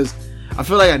Eminem, because I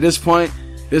feel like at this point,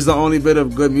 this is the only bit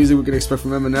of good music we can expect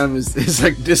from Eminem is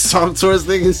like this song towards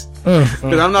niggas.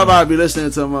 Because I'm not about to be listening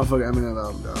to a motherfucking Eminem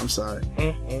album, dog. I'm sorry.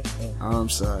 I'm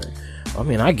sorry. I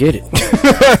mean, I get it.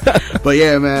 But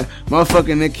yeah, man,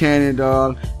 motherfucking Nick Cannon,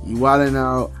 dog, you wilding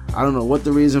out. I don't know what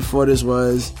the reason for this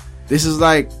was. This is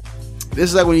like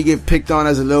when you get picked on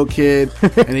as a little kid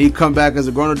and then you come back as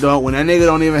a grown adult when that nigga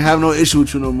don't even have no issue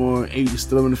with you no more and you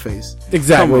still in the face.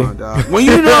 Exactly. Come on, dog. When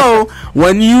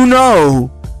you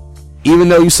know, even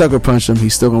though you sucker punch him,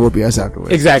 he's still gonna whoop your ass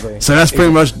afterwards. Exactly. So that's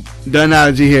pretty much the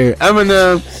analogy here.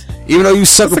 Eminem, even though you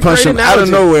sucker punch him out of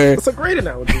nowhere, that's a great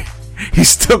analogy. He's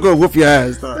still gonna whoop your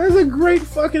ass, dog. That's a great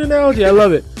fucking analogy. I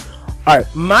love it.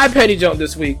 Alright, my petty jump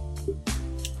this week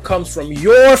comes from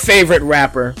your favorite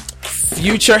rapper,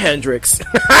 Future Hendrix.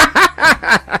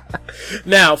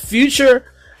 Now, Future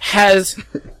has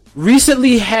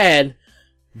recently had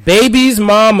Baby's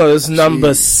Mama's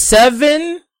number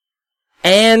 7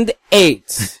 and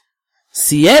 8.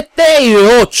 Siete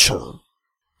y ocho.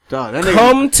 Dog,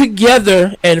 come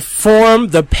together and form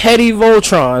the Petty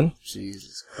Voltron.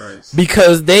 Jesus Christ.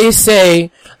 Because they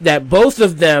say that both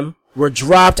of them were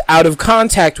dropped out of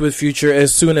contact with Future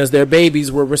as soon as their babies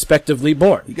were respectively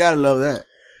born. You gotta love that.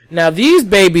 Now these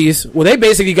babies, well, they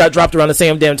basically got dropped around the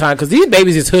same damn time because these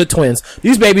babies is hood twins.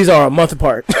 These babies are a month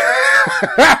apart.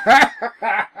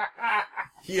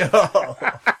 Yo.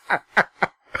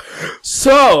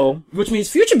 So, which means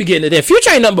Future be getting it in.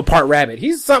 Future ain't nothing but part rabbit.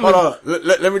 He's something. Hold on.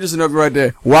 Let me just interrupt right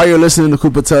there. While you're listening to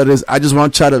Cooper tell this, I just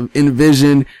want y'all to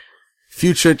envision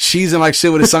Future cheesing like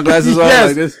shit with his sunglasses on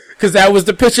like this. Because that was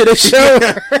the picture they showed.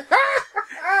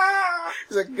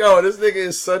 He's like, yo, this nigga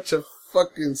is such a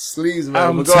fucking sleaze,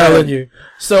 man. I'm telling you.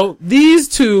 So, these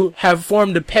two have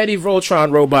formed a Petty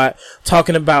Voltron robot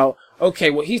talking about, okay,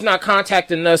 well, he's not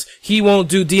contacting us. He won't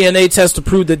do DNA tests to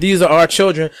prove that these are our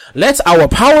children. Let's our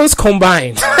powers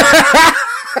combine.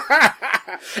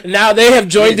 Now they have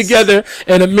joined together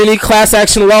in a mini class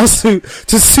action lawsuit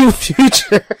to sue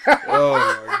Future.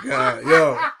 Oh my God,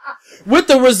 yo. With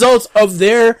the results of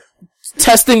their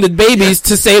testing the babies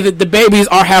to say that the babies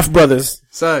are half brothers.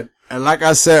 Son, and like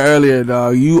I said earlier,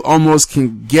 dog, you almost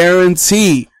can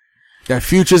guarantee that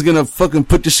Future's gonna fucking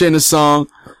put the shit in the song.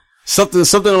 Something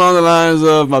along the lines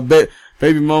of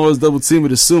Baby mama's double teaming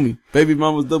to sue me. Baby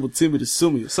mama's double teaming to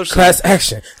sue me. Class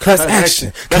action. Class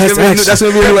action. That's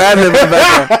gonna be a new ad-lib in the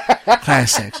background.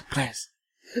 Class action. Class.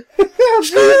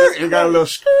 You got a little.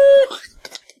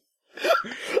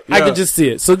 I could just see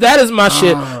it. So that is my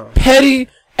shit. Petty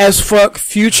as fuck.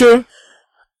 Future.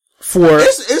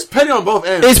 It's petty on both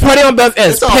ends. It's petty on both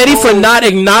ends. Petty for not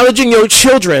acknowledging your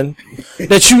children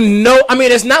that you know. I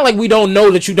mean, it's not like we don't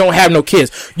know that you don't have no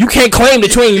kids. You can't claim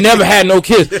that you ain't never had no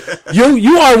kids.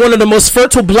 You are one of the most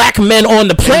fertile black men on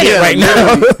the planet right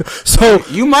now. So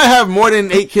you might have more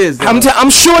than 8 kids.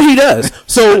 I'm sure he does.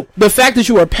 So the fact that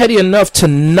you are petty enough to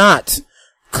not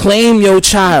claim your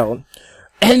child,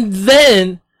 and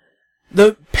then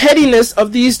the pettiness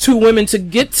of these two women to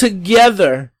get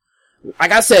together.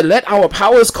 Like I said, let our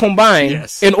powers combine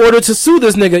in order to sue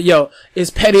this nigga. Yo,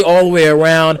 it's petty all the way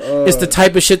around. It's the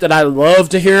type of shit that I love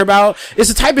to hear about. It's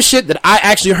the type of shit that I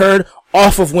actually heard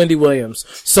off of Wendy Williams.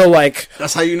 So like,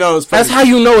 that's how you know it's petty. That's how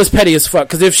you know it's petty as fuck.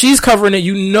 Cause if she's covering it,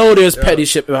 you know there's petty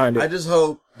shit behind it. I just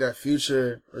hope that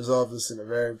Future resolves this in a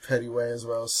very petty way as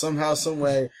well. Somehow, some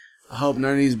way. I hope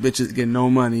none of these bitches get no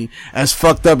money. As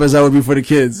fucked up as I would be for the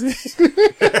kids.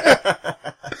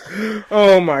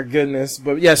 Oh my goodness.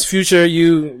 But yes, Future,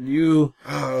 you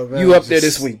up there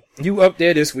this week. You up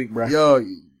there this week, bro. Yo,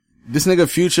 this nigga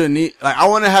Future I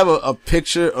want to have a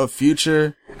picture of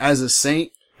Future as a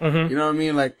saint. Mm-hmm. You know what I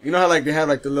mean? Like, you know how like they have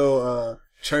like the little,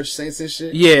 church saints and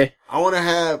shit? Yeah. I want to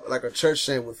have like a church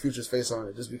saint with Future's face on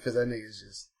it just because that nigga's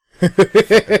just.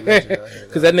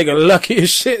 Cause that nigga lucky as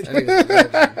shit. That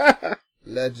nigga's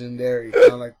legendary.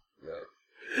 Kind of like,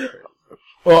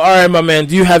 Well, alright, my man.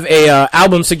 Do you have a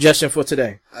album suggestion for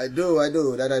today? I do.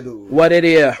 That I do. What it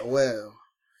is? Well,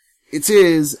 it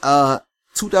is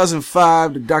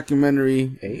 2005, the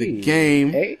documentary, The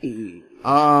Game. Hey.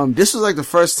 This was like the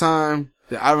first time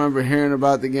that I remember hearing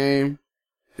about The Game.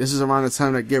 This is around the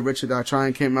time that Get Rich or Die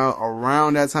Trying came out.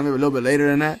 Around that time, maybe a little bit later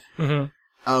than that.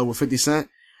 With 50 Cent.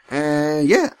 And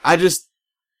yeah,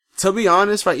 to be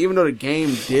honest, right, even though The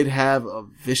Game did have a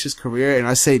vicious career, and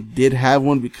I say did have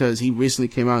one because he recently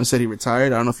came out and said he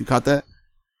retired. I don't know if you caught that.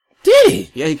 Did he?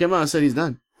 Yeah, he came out and said he's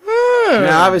done.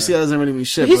 Now, obviously, that doesn't really mean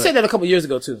shit. He said that a couple years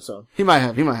ago, too, so. He might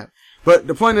have. But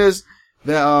the point is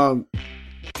that,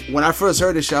 when I first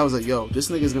heard this shit, I was like, yo, this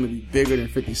nigga's gonna be bigger than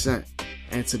 50 Cent.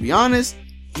 And to be honest,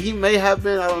 he may have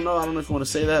been, I don't know if you want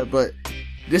to say that, but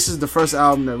this is the first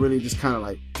album that really just kind of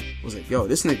like, was like, yo,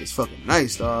 this nigga's fucking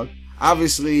nice, dog.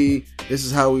 Obviously, this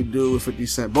is how we do with 50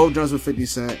 Cent. Both joints with 50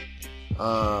 Cent,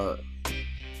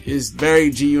 is very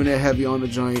G-Unit heavy on the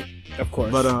joint. Of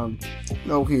course. But,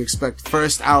 we can expect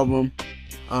first album,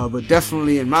 but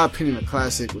definitely, in my opinion, a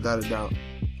classic without a doubt.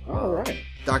 Alright.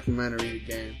 Documentary, The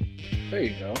Game. There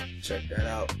you go. Check that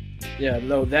out. Yeah,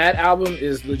 no, that album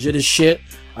is legit as shit.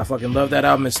 I fucking love that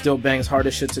album. It still bangs hard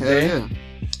as shit today. Yeah.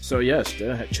 So yes,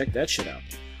 check that shit out.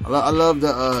 I love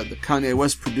the Kanye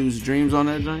West produced Dreams on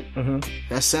that joint. Mm-hmm.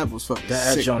 That sample's fucking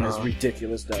that sick. That joint is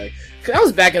ridiculous, dog. That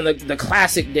was back in the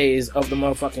classic days of the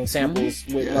motherfucking samples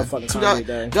with motherfucking Kanye,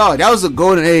 dog. Dog, that was the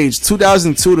golden age,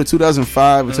 2002 to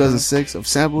 2005 or 2006 of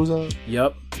samples, dog.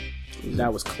 Yep.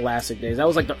 That was classic days. That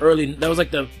was like the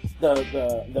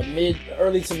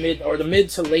mid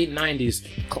to late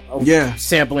 90s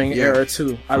sampling era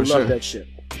too. I love that shit.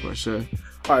 For sure.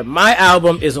 Alright, my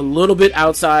album is a little bit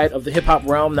outside of the hip hop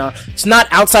realm. Now, it's not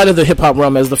outside of the hip hop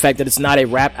realm as the fact that it's not a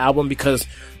rap album because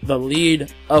the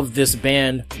lead of this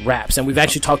band raps, and we've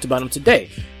actually talked about him today.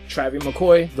 Travie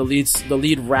McCoy, the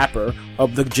lead rapper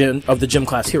of the Gym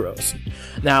Class Heroes.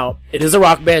 Now, it is a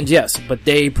rock band, yes, but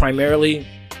they primarily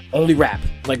only rap.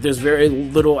 Like, there's very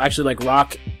little actually like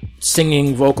rock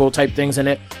singing vocal type things in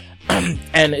it.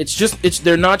 And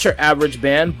they're not your average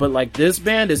band, but like this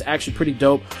band is actually pretty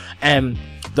dope. And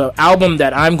the album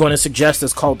that I'm going to suggest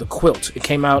is called The Quilt. It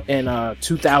came out in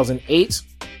 2008,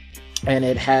 and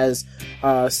it has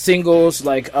singles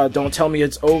like Don't Tell Me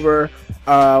It's Over,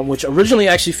 which originally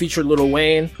actually featured Lil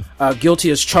Wayne,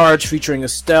 Guilty as Charged featuring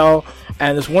Estelle,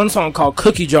 and there's one song called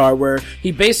Cookie Jar where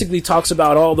he basically talks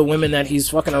about all the women that he's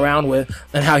fucking around with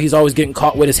and how he's always getting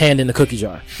caught with his hand in the cookie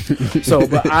jar. So,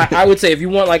 but I would say if you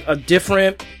want like a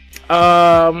different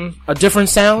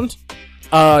sound,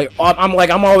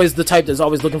 I'm always the type that's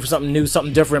always looking for something new,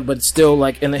 something different, but still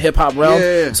like in the hip hop realm.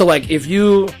 Yeah. So like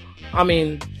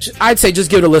I'd say just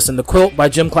give it a listen. The Quilt by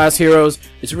Gym Class Heroes.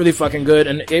 It's really fucking good,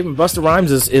 and even Busta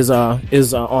Rhymes is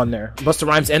on there. Busta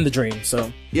Rhymes and The Dream.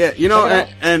 So yeah, you know,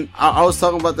 and I was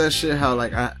talking about that shit. How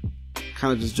like I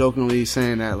kind of just jokingly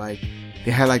saying that like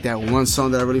they had like that one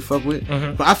song that I really fuck with,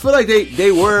 but I feel like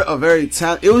they were a very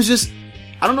talented. It was just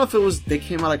I don't know if they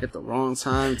came out like at the wrong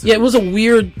time. Yeah, it was a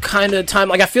weird kind of time.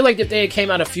 Like, I feel like if they came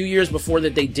out a few years before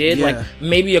that they did, like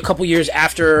maybe a couple years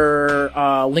after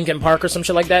Linkin Park or some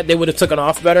shit like that, they would have taken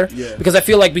off better. Yeah. Because I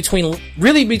feel like between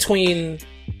Limp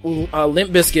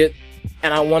Bizkit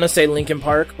and I want to say Linkin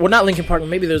Park. Well, not Linkin Park.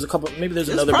 Maybe there's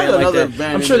another band like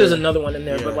that. I'm sure there's another one in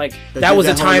there, but like that was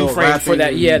a time frame for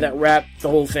that. Yeah, that rap, the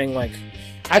whole thing. Like,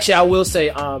 actually, I will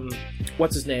say,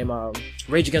 what's his name?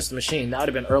 Rage Against the Machine. That would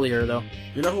have been earlier though.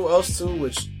 You know who else too?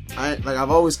 Which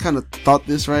I've always kind of thought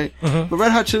this, right? Mm-hmm. But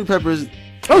Red Hot Chili Peppers.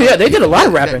 Oh yeah, they did a lot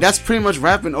of rapping. That's pretty much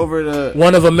rapping over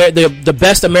one of the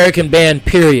best American band.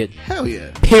 Period. Hell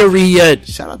yeah. Period.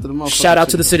 Shout out to the motherfuckers. Shout out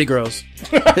to the City Girls.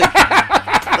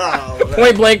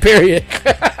 Point blank. Period.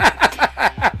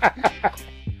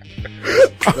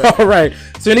 All right.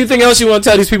 So, anything else you want to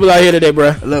tell these people out here today,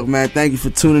 bro? Look, man. Thank you for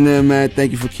tuning in, man.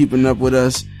 Thank you for keeping up with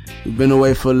us. We've been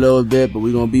away for a little bit, but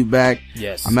we're gonna be back.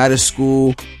 Yes. I'm out of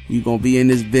school. We're gonna be in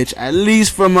this bitch at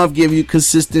least for a month, give you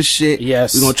consistent shit.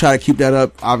 Yes. We're gonna try to keep that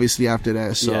up, obviously, after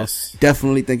that. So,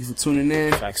 definitely thank you for tuning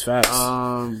in. Facts.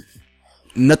 Nothing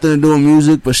to do with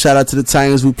music, but shout out to the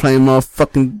Titans. We playing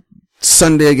motherfucking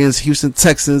Sunday against Houston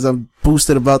Texans. I'm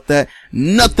boosted about that.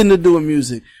 Nothing to do with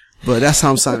music, but that's how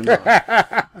I'm signing off.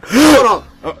 Hold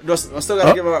on. I still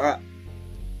gotta give a...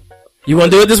 You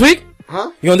wanna do it this week?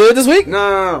 Huh? You gonna do it this week?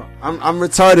 No. I'm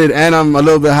retarded and I'm a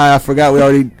little bit high. I forgot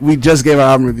we just gave our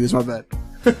album reviews. My bad.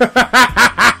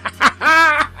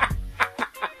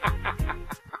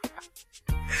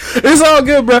 It's all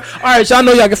good, bro. Alright, y'all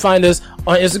know y'all can find us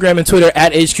on Instagram and Twitter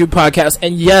at HQ Podcast.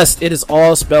 And yes, it is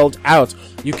all spelled out.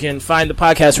 You can find the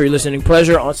podcast for your listening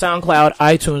pleasure on SoundCloud,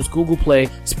 iTunes, Google Play,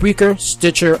 Spreaker,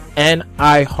 Stitcher, and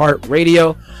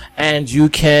iHeartRadio. And you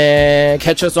can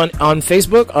catch us on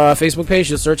Facebook, Facebook page.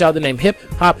 Just search out the name Hip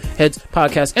Hop Heads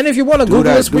Podcast. And if you want to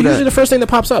Google us, we're usually the first thing that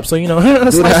pops up. So, you know,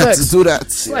 do that.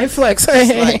 Slight flex.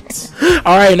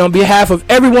 All right, and on behalf of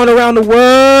everyone around the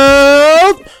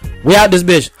world, we out this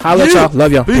bitch. Holla at y'all.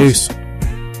 Love y'all. Peace.